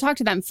card. I would talk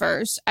to them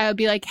first. I would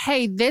be like,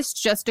 hey, this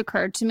just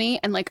occurred to me.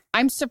 And like,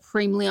 I'm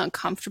supremely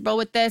uncomfortable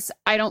with this.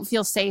 I don't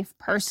feel safe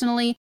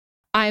personally.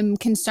 I'm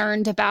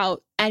concerned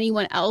about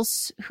anyone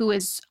else who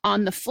is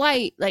on the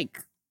flight, like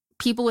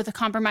people with a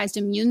compromised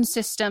immune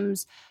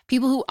systems,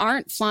 people who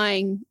aren't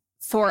flying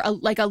for a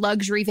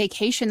luxury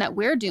vacation that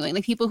we're doing,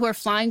 like people who are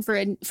flying for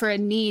a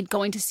need,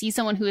 going to see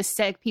someone who is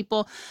sick,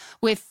 people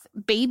with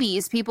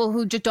babies, people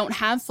who just don't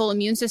have full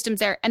immune systems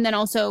there. And then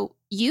also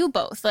you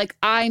both, like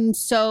I'm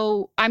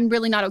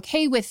really not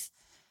okay with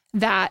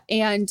that.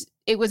 And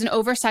it was an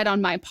oversight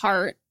on my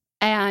part.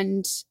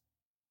 And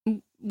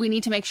we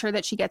need to make sure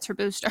that she gets her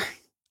booster.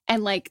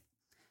 And like,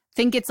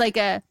 think it's like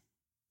a,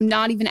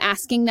 not even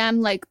asking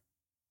them like,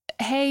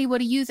 hey, what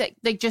do you think?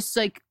 Like, just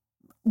like,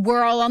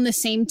 we're all on the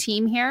same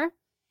team here.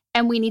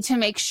 And we need to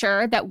make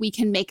sure that we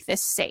can make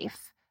this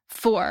safe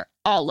for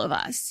all of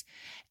us.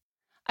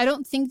 I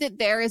don't think that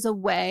there is a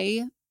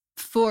way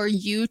for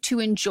you to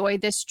enjoy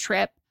this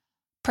trip,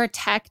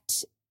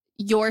 protect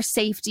your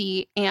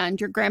safety and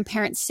your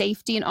grandparents'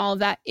 safety and all of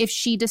that, if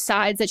she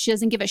decides that she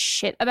doesn't give a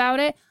shit about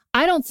it.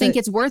 I don't think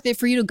it's worth it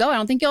for you to go. I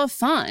don't think you'll have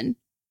fun.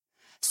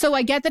 So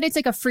I get that it's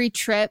like a free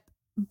trip,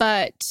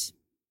 but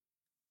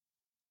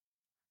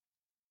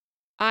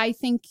I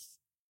think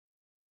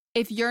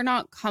if you're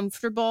not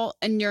comfortable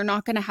and you're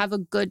not going to have a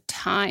good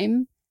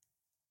time,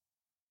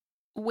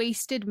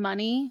 wasted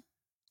money,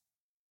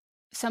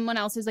 someone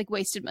else is like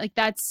wasted, like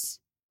that's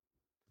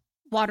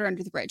water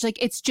under the bridge. Like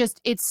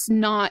it's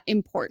not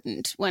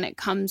important when it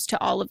comes to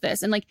all of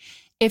this. And like,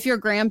 if your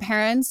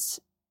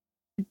grandparents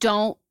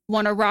don't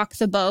want to rock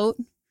the boat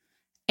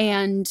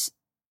and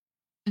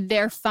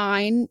they're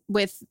fine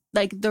with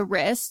like the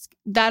risk,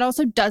 that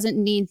also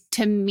doesn't need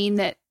to mean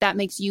that that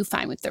makes you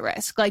fine with the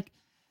risk. Like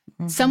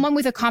someone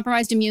with a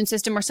compromised immune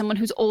system or someone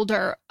who's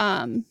older,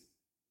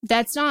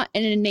 that's not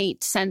an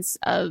innate sense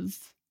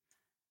of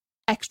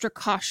extra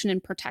caution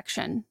and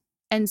protection.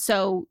 And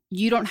so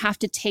you don't have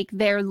to take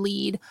their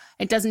lead.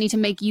 It doesn't need to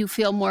make you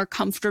feel more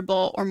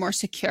comfortable or more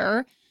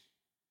secure.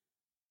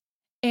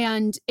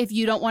 And if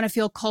you don't want to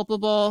feel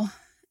culpable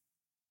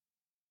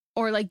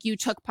or like you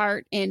took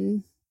part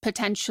in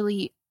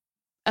potentially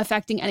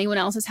affecting anyone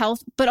else's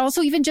health, but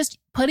also even just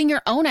putting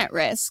your own at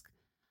risk,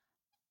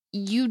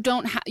 you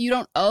don't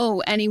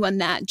owe anyone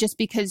that just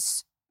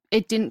because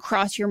it didn't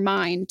cross your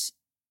mind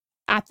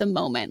at the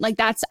moment. Like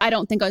I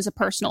don't think it was a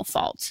personal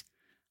fault.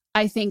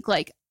 I think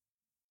like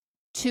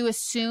to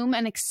assume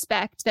and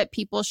expect that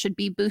people should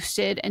be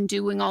boosted and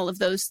doing all of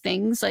those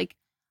things, like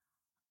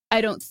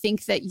I don't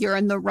think that you're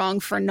in the wrong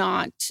for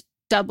not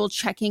double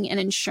checking and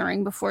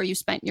ensuring before you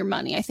spent your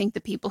money. I think the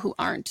people who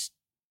aren't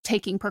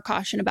taking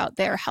precaution about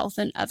their health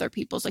and other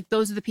people's, like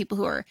those are the people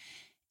who are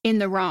in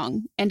the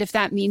wrong. And if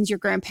that means your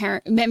aunt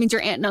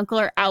and uncle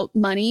are out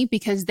money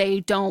because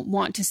they don't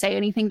want to say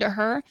anything to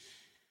her,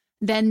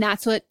 then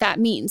that's what that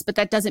means. But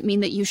that doesn't mean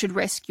that you should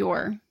risk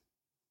your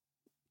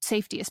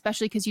safety,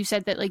 especially because you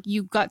said that like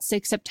you got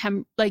sick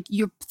September, like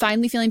you're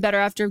finally feeling better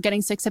after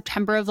getting sick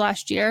September of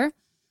last year.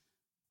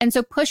 And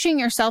so pushing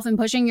yourself and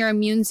pushing your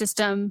immune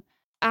system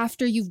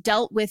after you've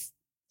dealt with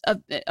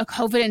a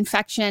COVID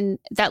infection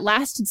that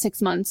lasted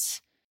 6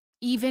 months,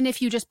 even if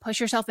you just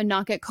push yourself and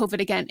not get COVID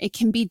again, it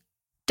can be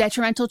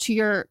detrimental to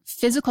your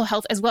physical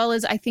health as well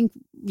as I think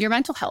your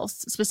mental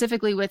health,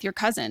 specifically with your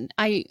cousin.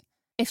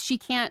 If she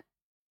can't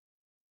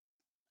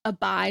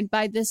abide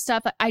by this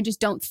stuff, I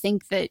just don't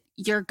think that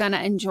you're going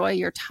to enjoy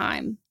your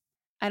time.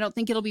 I don't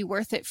think it'll be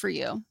worth it for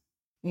you.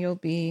 You'll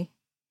be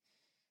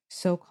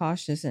so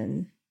cautious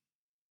and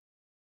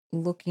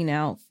looking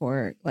out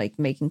for like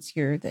making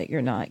sure that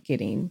you're not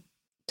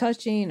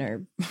touching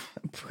or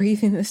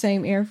breathing the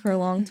same air for a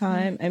long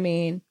time. I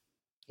mean,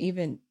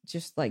 even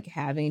just like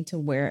having to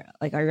wear,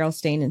 like, are y'all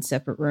staying in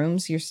separate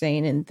rooms? You're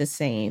staying in the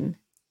same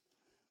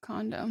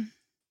condo,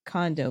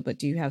 but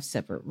do you have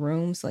separate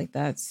rooms? Like,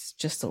 that's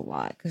just a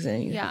lot because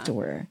then you have to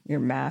wear your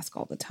mask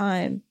all the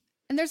time.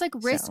 And there's like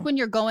risk when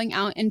you're going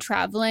out and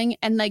traveling.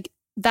 And like,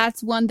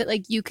 that's one that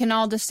like you can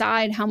all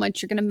decide how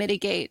much you're going to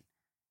mitigate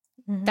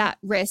that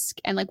risk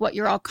and like what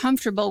you're all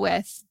comfortable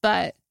with.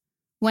 But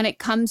when it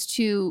comes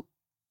to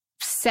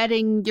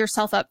setting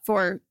yourself up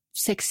for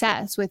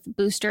success with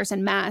boosters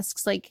and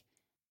masks, like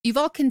you've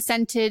all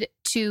consented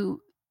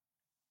to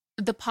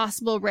the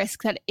possible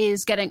risk that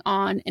is getting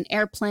on an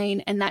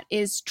airplane and that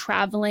is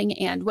traveling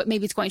and what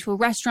maybe it's going to a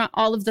restaurant,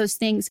 all of those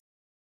things.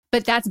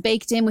 But that's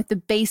baked in with the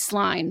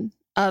baseline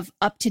of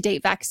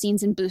up-to-date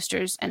vaccines and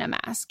boosters and a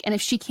mask. And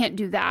if she can't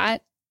do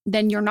that,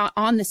 then you're not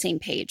on the same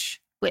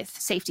page with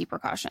safety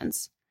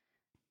precautions.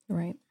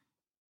 Right.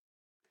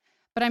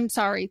 But I'm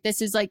sorry,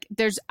 this is like,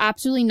 there's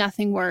absolutely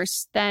nothing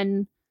worse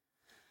than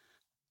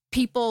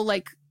people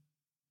like,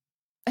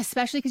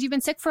 especially because you've been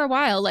sick for a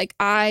while. Like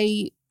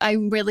I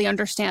really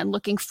understand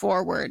looking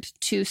forward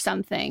to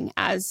something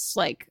as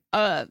like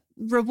a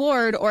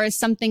reward or as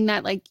something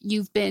that like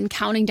you've been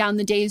counting down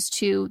the days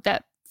to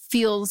that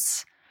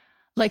feels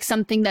like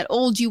something that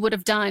old you would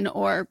have done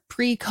or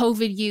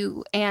pre-COVID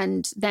you,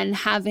 and then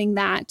having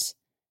that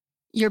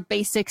your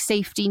basic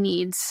safety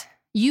needs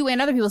you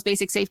and other people's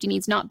basic safety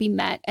needs not be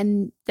met,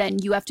 and then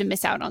you have to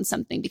miss out on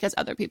something because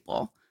other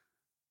people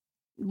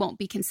won't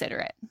be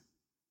considerate.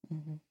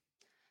 Mm-hmm.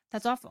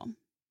 That's awful.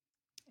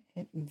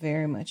 It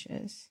very much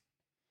is.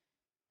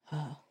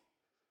 Oh.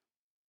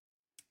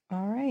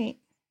 All right.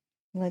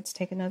 Let's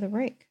take another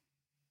break.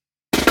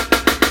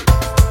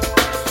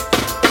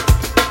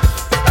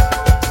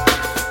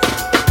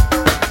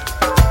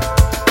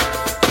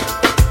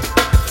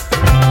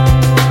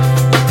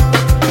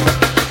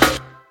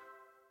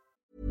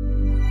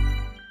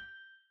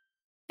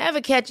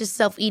 Ever catch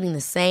yourself eating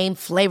the same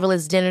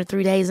flavorless dinner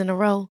 3 days in a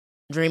row?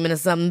 Dreaming of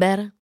something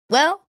better?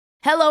 Well,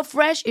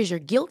 HelloFresh is your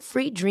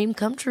guilt-free dream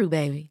come true,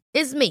 baby.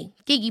 It's me,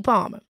 Keke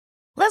Palmer.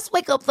 Let's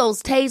wake up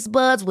those taste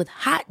buds with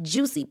hot,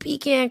 juicy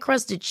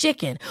pecan-crusted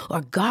chicken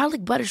or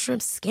garlic butter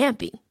shrimp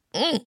scampi.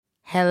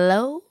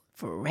 Hello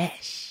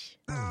Fresh.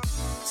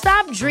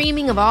 Stop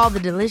dreaming of all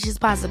the delicious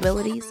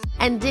possibilities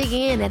and dig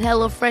in at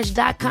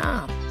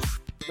HelloFresh.com.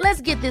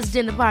 Let's get this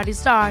dinner party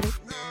started.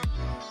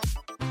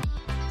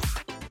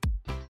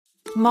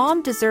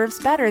 Mom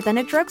deserves better than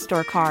a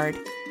drugstore card.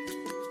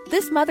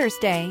 This Mother's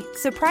Day,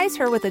 surprise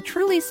her with a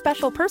truly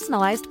special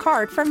personalized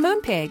card from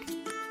Moonpig.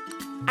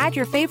 Add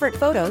your favorite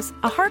photos,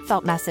 a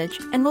heartfelt message,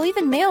 and we'll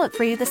even mail it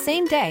for you the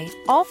same day,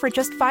 all for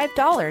just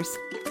 $5.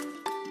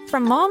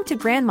 From mom to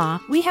grandma,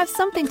 we have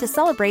something to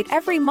celebrate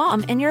every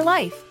mom in your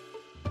life.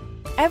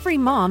 Every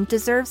mom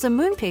deserves a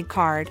Moonpig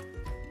card.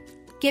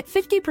 Get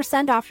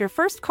 50% off your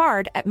first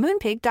card at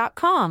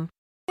Moonpig.com.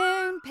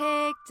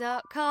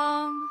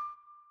 Moonpig.com.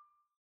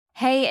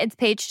 Hey, it's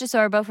Paige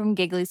DeSorbo from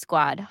Giggly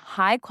Squad.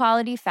 High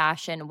quality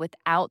fashion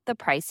without the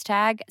price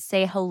tag.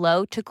 Say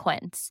hello to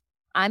Quince.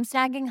 I'm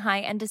snagging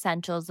high-end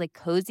essentials like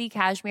cozy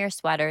cashmere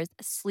sweaters,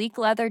 sleek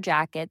leather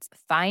jackets,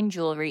 fine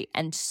jewelry,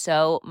 and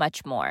so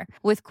much more.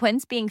 With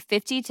Quince being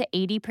 50 to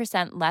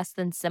 80% less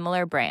than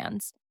similar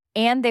brands.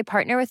 And they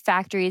partner with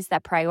factories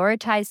that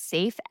prioritize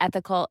safe,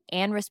 ethical,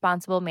 and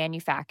responsible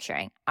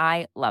manufacturing.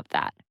 I love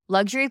that.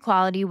 Luxury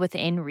quality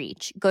within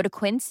reach. Go to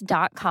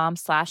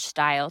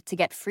quince.com/style to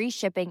get free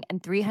shipping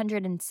and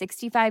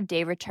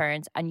 365-day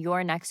returns on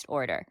your next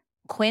order.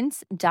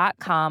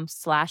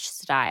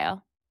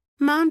 Quince.com/style.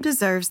 Mom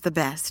deserves the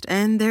best,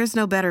 and there's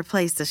no better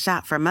place to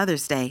shop for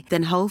Mother's Day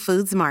than Whole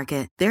Foods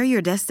Market. They're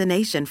your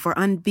destination for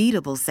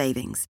unbeatable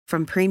savings,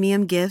 from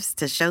premium gifts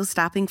to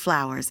show-stopping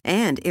flowers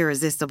and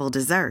irresistible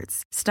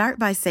desserts. Start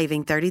by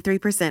saving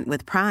 33%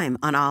 with Prime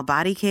on all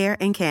body care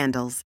and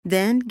candles.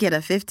 Then get a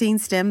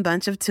 15-stem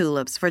bunch of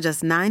tulips for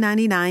just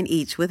 $9.99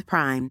 each with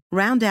Prime.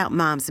 Round out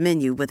Mom's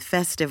menu with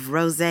festive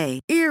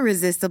rosé,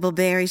 irresistible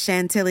berry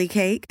chantilly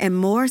cake, and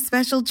more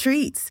special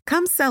treats.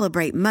 Come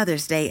celebrate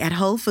Mother's Day at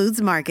Whole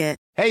Foods Market.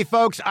 Hey,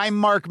 folks, I'm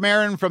Mark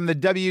Maron from the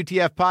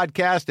WTF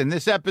Podcast, and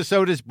this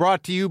episode is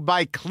brought to you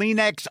by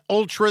Kleenex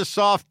Ultra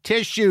Soft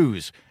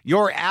Tissues,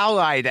 your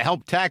ally to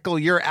help tackle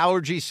your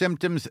allergy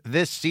symptoms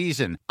this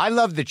season. I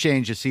love the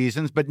change of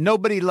seasons, but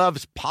nobody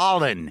loves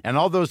pollen and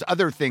all those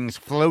other things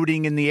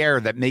floating in the air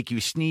that make you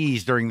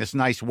sneeze during this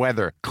nice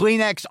weather.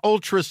 Kleenex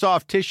Ultra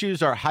Soft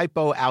Tissues are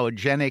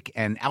hypoallergenic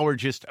and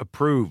allergist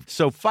approved,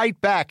 so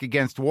fight back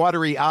against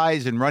watery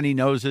eyes and runny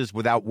noses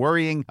without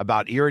worrying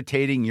about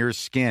irritating your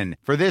skin.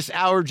 For this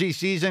allergy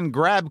season,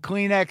 grab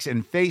Kleenex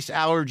and face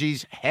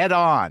allergies head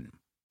on.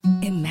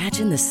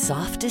 Imagine the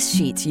softest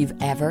sheets you've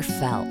ever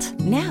felt.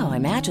 Now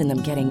imagine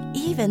them getting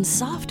even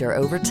softer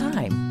over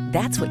time.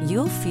 That's what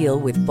you'll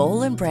feel with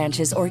Boll &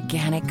 Branch's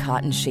organic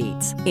cotton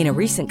sheets. In a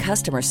recent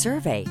customer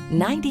survey,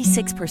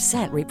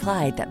 96%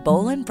 replied that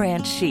Boll &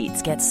 Branch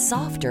sheets get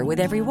softer with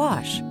every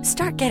wash.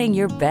 Start getting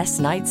your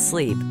best night's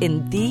sleep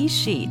in these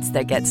sheets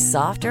that get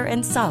softer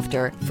and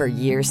softer for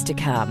years to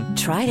come.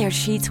 Try their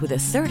sheets with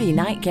a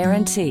 30-night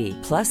guarantee.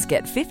 Plus,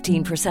 get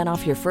 15%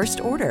 off your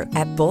first order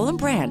at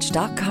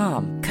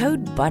bollandbranch.com.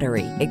 Code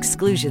BUTTERY.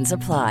 Exclusions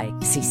apply.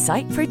 See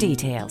site for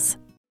details.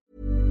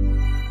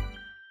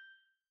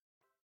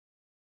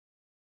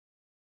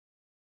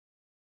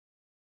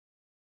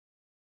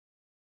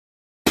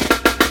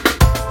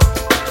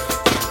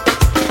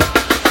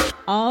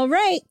 All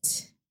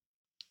right.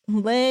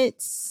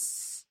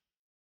 Let's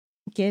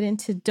get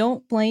into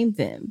Don't Blame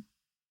Them.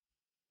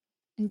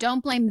 And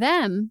Don't Blame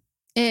Them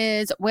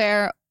is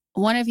where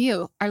one of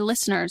you, our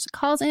listeners,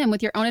 calls in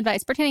with your own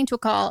advice pertaining to a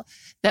call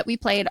that we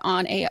played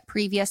on a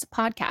previous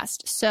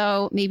podcast.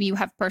 So maybe you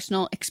have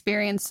personal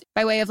experience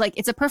by way of like,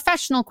 it's a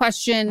professional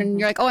question and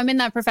you're like, oh, I'm in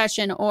that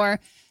profession,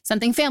 or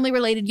something family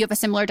related. You have a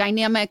similar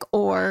dynamic,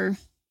 or,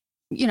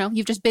 you know,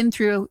 you've just been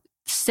through a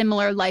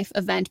similar life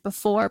event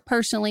before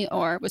personally,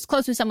 or was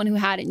close with someone who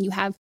had it, and you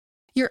have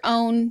your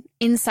own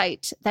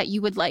insight that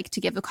you would like to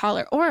give the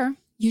caller, or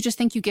you just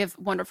think you give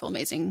wonderful,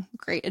 amazing,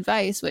 great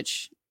advice,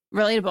 which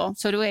relatable.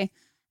 So do we.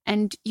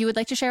 And you would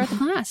like to share with the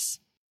class.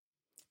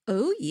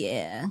 Oh,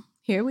 yeah.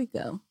 Here we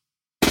go.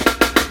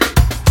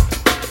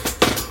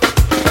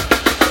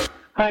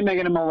 Hi,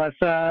 Megan and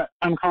Melissa.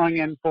 I'm calling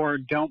in for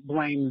Don't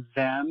Blame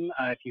Them.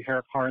 If you hear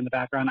a car in the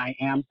background, I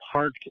am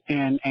parked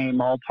in a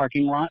mall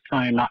parking lot, so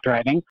I am not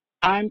driving.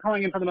 I'm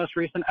calling in for the most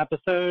recent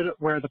episode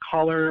where the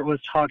caller was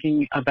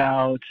talking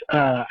about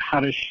how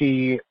does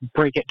she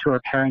break it to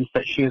her parents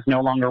that she is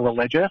no longer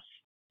religious.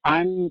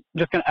 I'm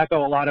just going to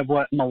echo a lot of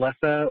what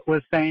Melissa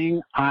was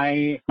saying.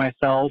 I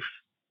myself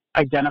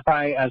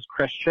identify as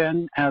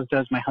Christian, as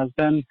does my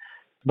husband,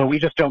 but we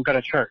just don't go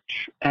to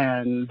church.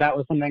 And that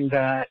was something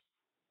that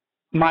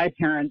my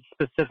parents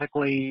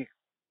specifically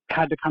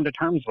had to come to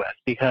terms with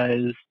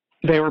because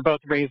they were both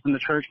raised in the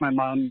church. My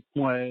mom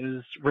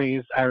was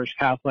raised Irish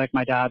Catholic.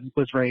 My dad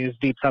was raised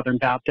Deep Southern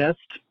Baptist.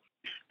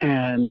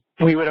 And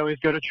we would always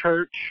go to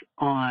church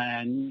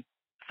on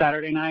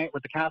Saturday night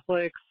with the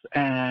Catholics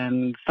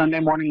and Sunday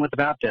morning with the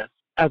Baptists.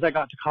 As I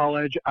got to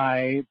college,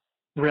 I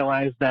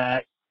realized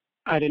that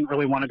I didn't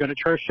really want to go to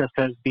church just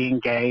because being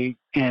gay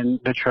in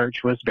the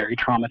church was very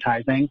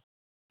traumatizing.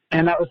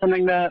 And that was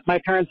something that my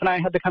parents and I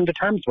had to come to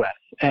terms with.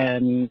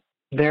 And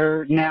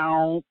they're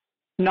now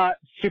not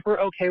super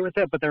okay with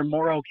it, but they're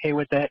more okay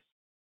with it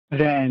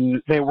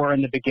than they were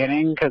in the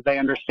beginning because they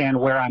understand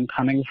where I'm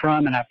coming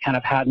from. And I've kind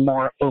of had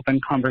more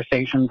open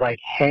conversations like,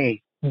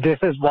 hey, this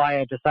is why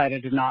I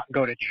decided to not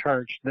go to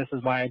church. This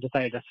is why I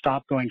decided to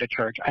stop going to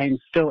church. I am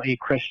still a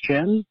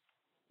Christian,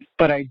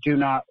 but I do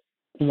not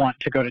want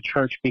to go to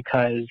church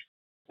because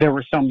there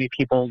were so many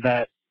people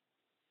that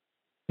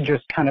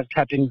just kind of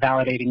kept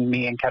invalidating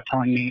me and kept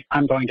telling me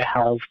I'm going to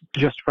hell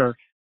just for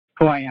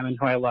who I am and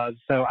who I love.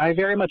 So I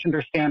very much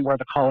understand where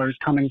the caller is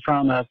coming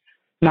from of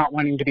not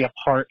wanting to be a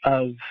part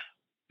of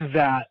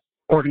that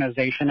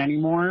organization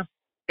anymore.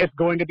 It's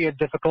going to be a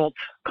difficult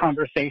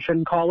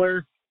conversation,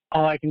 caller.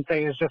 All I can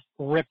say is just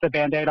rip the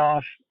Band-Aid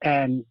off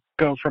and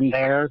go from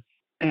there.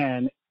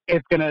 And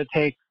it's going to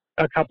take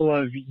a couple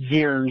of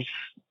years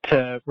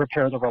to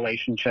repair the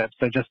relationship.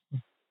 So just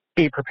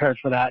be prepared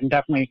for that and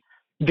definitely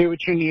do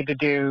what you need to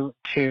do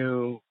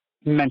to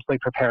mentally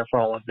prepare for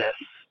all of this.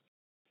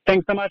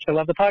 Thanks so much. I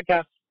love the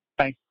podcast.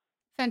 Bye.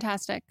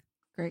 Fantastic.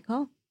 Great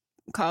call.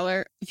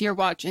 Caller, if you're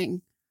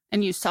watching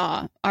and you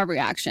saw our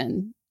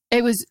reaction,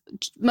 it was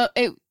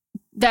it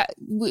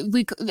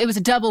was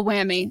a double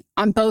whammy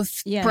on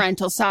both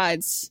parental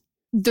sides.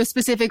 The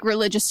specific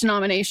religious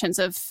denominations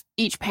of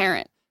each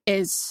parent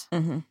is,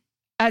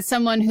 as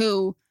someone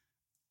who,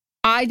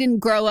 I didn't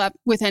grow up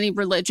with any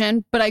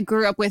religion, but I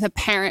grew up with a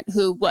parent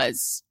who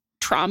was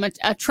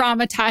a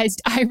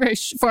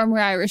traumatized former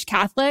Irish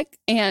Catholic,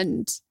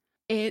 and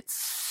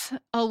it's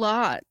a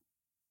lot.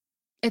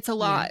 It's a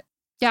lot.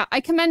 Yeah,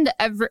 I commend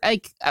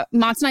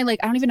Mott's and I,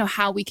 I don't even know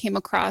how we came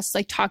across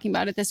talking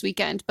about it this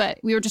weekend, but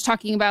we were just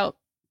talking about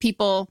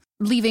people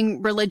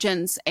leaving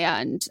religions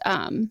and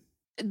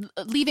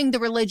leaving the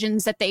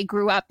religions that they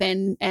grew up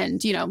in,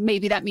 and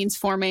maybe that means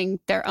forming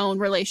their own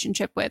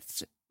relationship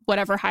with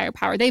whatever higher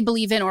power they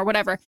believe in or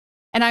whatever.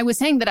 And I was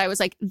saying that I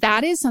was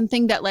that is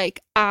something that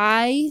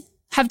I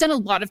have done a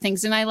lot of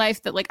things in my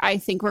life that I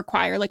think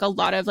require a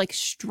lot of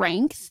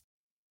strength.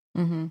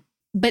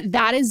 But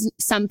that is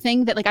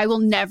something that I will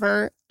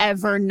never,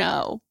 ever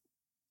know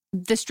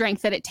the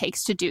strength that it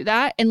takes to do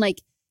that. And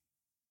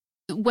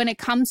when it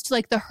comes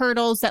to the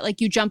hurdles that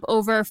you jump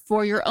over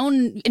for your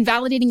own,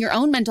 invalidating your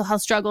own mental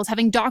health struggles,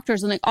 having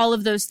doctors and all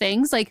of those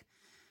things,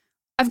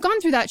 I've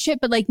gone through that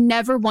shit, but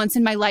never once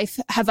in my life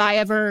have I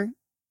ever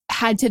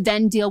had to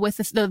then deal with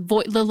the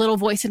little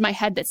voice in my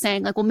head that's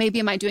saying well, maybe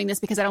am I doing this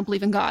because I don't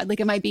believe in God?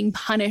 Am I being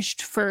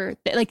punished for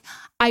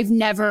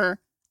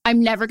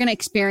I'm never going to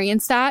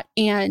experience that.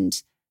 And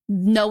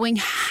knowing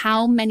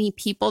how many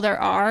people there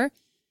are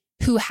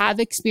who have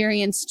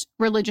experienced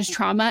religious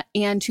trauma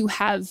and who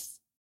have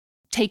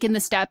taken the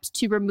steps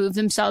to remove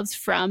themselves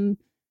from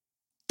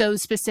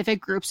those specific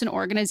groups and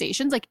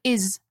organizations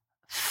is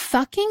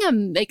fucking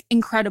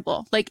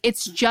incredible.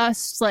 It's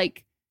just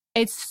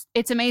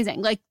it's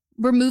amazing.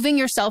 Removing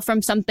yourself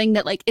from something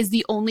that is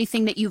the only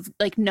thing that you've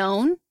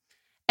known,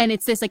 and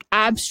it's this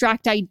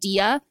abstract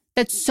idea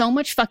that's so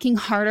much fucking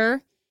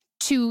harder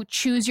to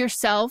choose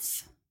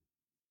yourself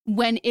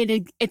when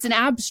it's an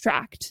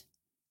abstract.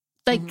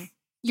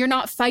 You're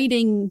not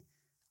fighting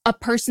a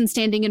person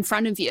standing in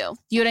front of you.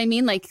 You know what I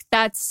mean? I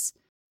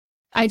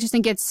just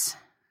think it's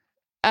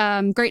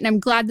great. And I'm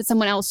glad that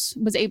someone else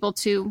was able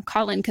to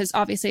call in, because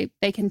obviously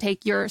they can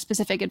take your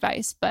specific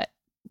advice, but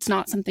it's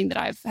not something that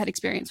I've had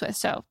experience with.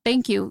 So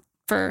thank you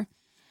for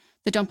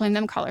the Don't Blame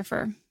Them caller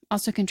for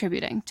also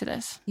contributing to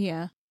this.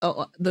 Yeah.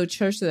 Oh, the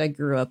church that I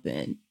grew up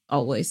in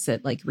always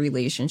said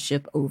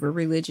relationship over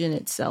religion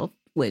itself,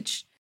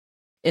 which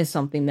is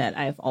something that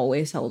I've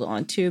always held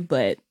on to.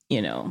 But,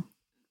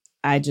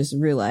 I just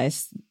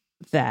realized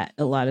that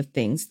a lot of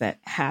things that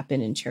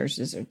happen in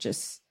churches are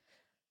just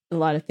a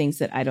lot of things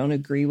that I don't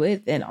agree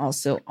with and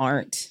also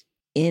aren't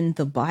in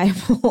the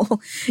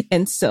Bible.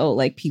 And so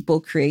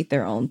people create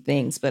their own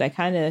things. But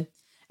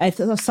I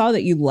saw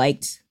that you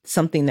liked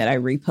something that I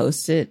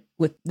reposted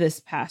with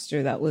this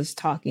pastor that was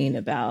talking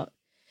about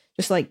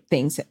just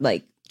things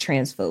like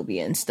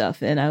transphobia and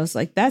stuff. And I was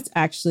that's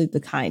actually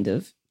the kind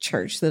of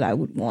church that I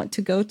would want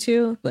to go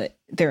to, but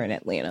they're in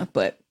Atlanta.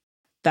 But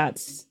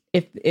that's,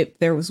 if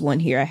there was one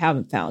here, I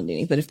haven't found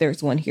any, but if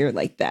there's one here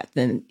like that,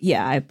 then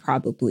yeah, I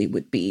probably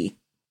would be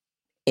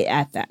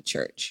at that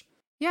church.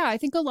 Yeah, I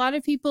think a lot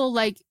of people,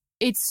 like,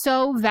 it's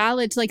so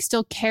valid to, like,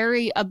 still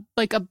carry a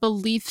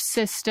belief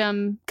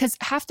system, because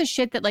half the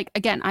shit that, like,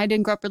 again, I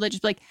didn't grow up religious,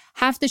 but, like,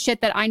 half the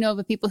shit that I know of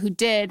the people who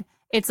did,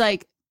 it's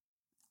like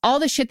all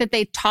the shit that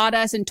they taught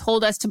us and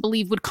told us to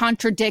believe would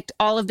contradict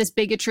all of this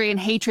bigotry and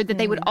hatred that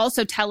they would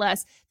also tell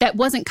us that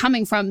wasn't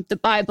coming from the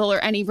Bible or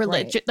any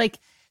religion. Right. Like,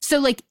 so,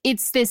 like,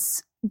 it's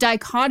this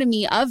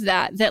dichotomy of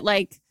that,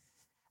 like,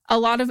 a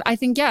lot of, I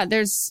think, yeah,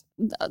 there's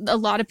a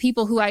lot of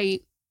people who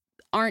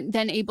aren't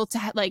then able to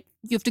like,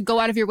 you have to go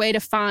out of your way to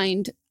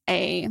find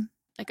a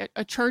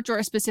church or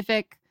a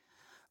specific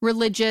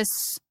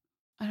religious,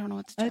 I don't know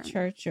what the term. A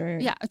church or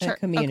a church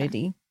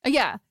community. Okay.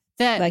 Yeah.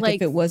 That like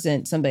if it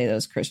wasn't somebody that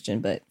was Christian,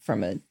 but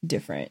from a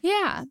different.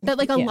 Yeah. That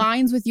like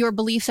aligns with your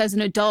beliefs as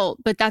an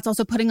adult, but that's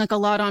also putting like a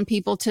lot on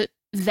people to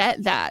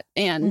vet that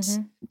and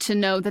to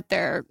know that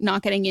they're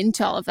not getting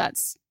into all of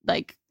that's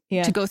like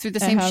to go through the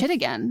same shit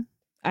again.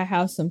 I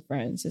have some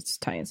friends, it's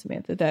Ty and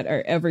Samantha, that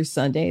are every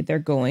Sunday they're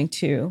going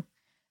to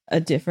a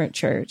different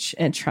church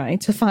and trying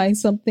to find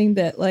something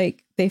that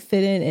like they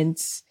fit in, and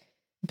it's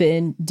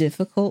been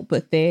difficult,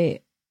 but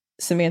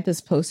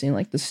Samantha's posting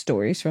like the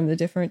stories from the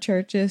different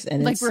churches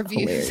and like it's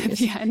reviews hilarious. At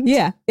the end.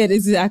 Yeah, it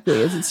exactly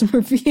is. It's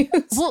reviews.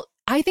 Well,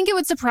 I think it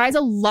would surprise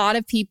a lot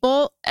of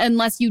people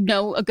unless you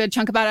know a good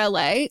chunk about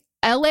LA.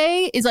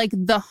 LA is like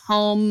the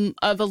home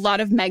of a lot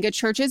of mega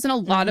churches and a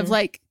lot of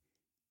like,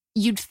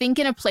 you'd think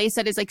in a place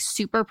that is like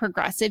super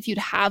progressive, you'd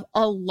have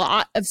a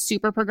lot of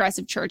super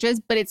progressive churches,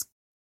 but it's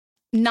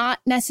not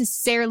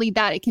necessarily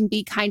that. It can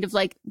be kind of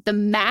like the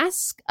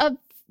mask of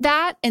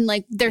that, and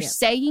like they're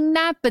saying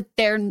that, but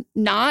they're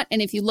not.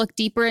 And if you look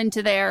deeper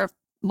into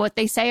what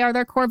they say are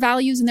their core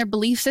values and their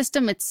belief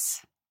system,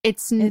 it's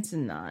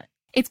not.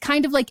 It's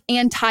kind of like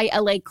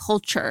anti-LA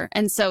culture,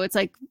 and so it's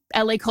like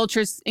LA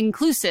culture's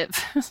inclusive.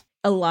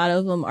 A lot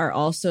of them are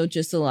also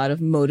just a lot of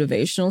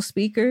motivational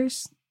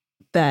speakers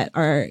that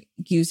are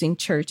using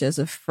church as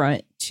a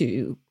front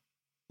to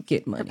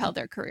get money, propel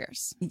their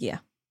careers. Yeah.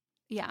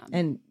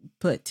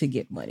 But to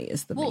get money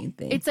is the main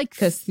thing. It's like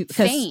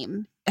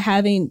fame.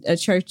 Having a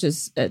church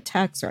is a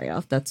tax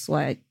write-off. That's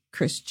why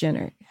Kris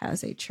Jenner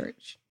has a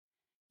church.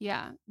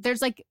 Yeah.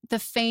 There's like the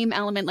fame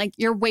element. Like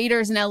your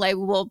waiters in LA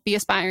will be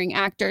aspiring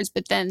actors,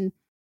 but then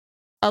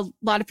a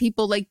lot of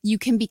people, like, you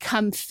can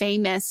become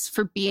famous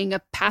for being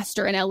a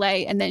pastor in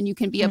LA, and then you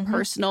can be a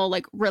personal,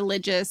 like,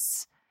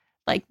 religious,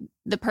 like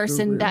the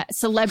person that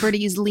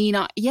celebrities lean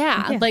on.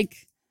 Yeah.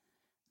 Like,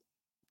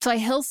 so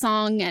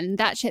Hillsong and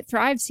that shit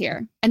thrives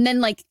here. And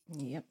then like,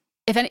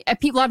 if any, a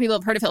lot of people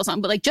have heard of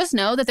Hillsong, but like, just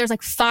know that there's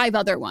like 5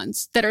 other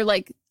ones that are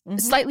like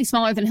slightly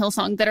smaller than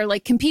Hillsong that are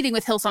like competing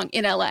with Hillsong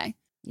in LA.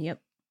 Yep.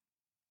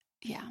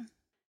 Yeah.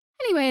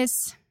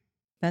 Anyways.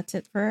 That's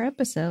it for our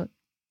episode.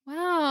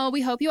 Wow.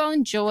 We hope you all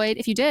enjoyed.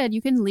 If you did,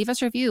 you can leave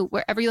us a review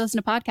wherever you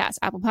listen to podcasts,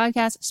 Apple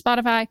Podcasts,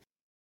 Spotify.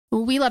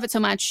 We love it so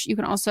much. You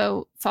can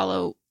also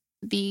follow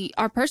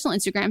our personal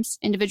Instagrams,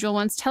 individual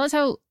ones. Tell us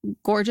how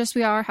gorgeous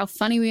we are, how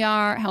funny we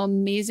are, how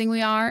amazing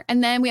we are.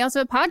 And then we also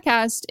have a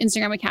podcast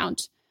Instagram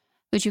account,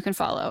 which you can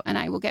follow. And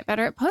I will get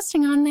better at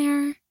posting on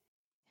there.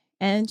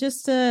 And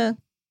just to,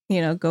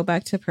 go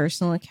back to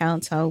personal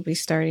accounts, I'll be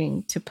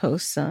starting to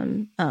post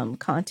some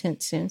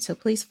content soon. So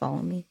please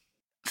follow me.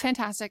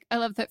 Fantastic. I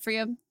love that for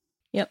you.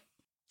 Yep.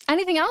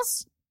 Anything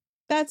else?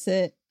 That's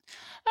it.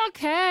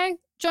 Okay.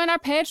 Join our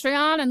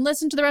Patreon and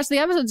listen to the rest of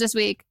the episodes this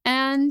week.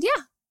 And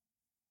yeah.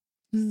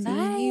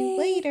 Bye. See you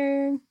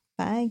later.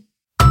 Bye.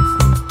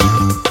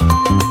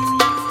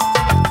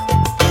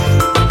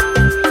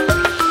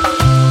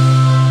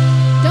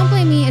 Don't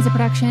Blame Me is a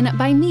production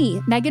by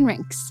me, Megan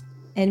Rinks.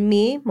 And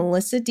me,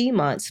 Melissa D.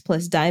 Montz,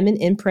 plus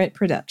Diamond Imprint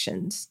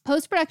Productions.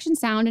 Post-production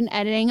sound and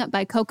editing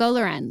by Coco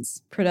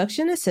Lorenz.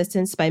 Production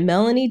assistance by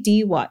Melanie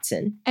D.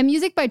 Watson. And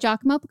music by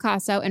Giacomo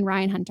Picasso and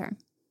Ryan Hunter.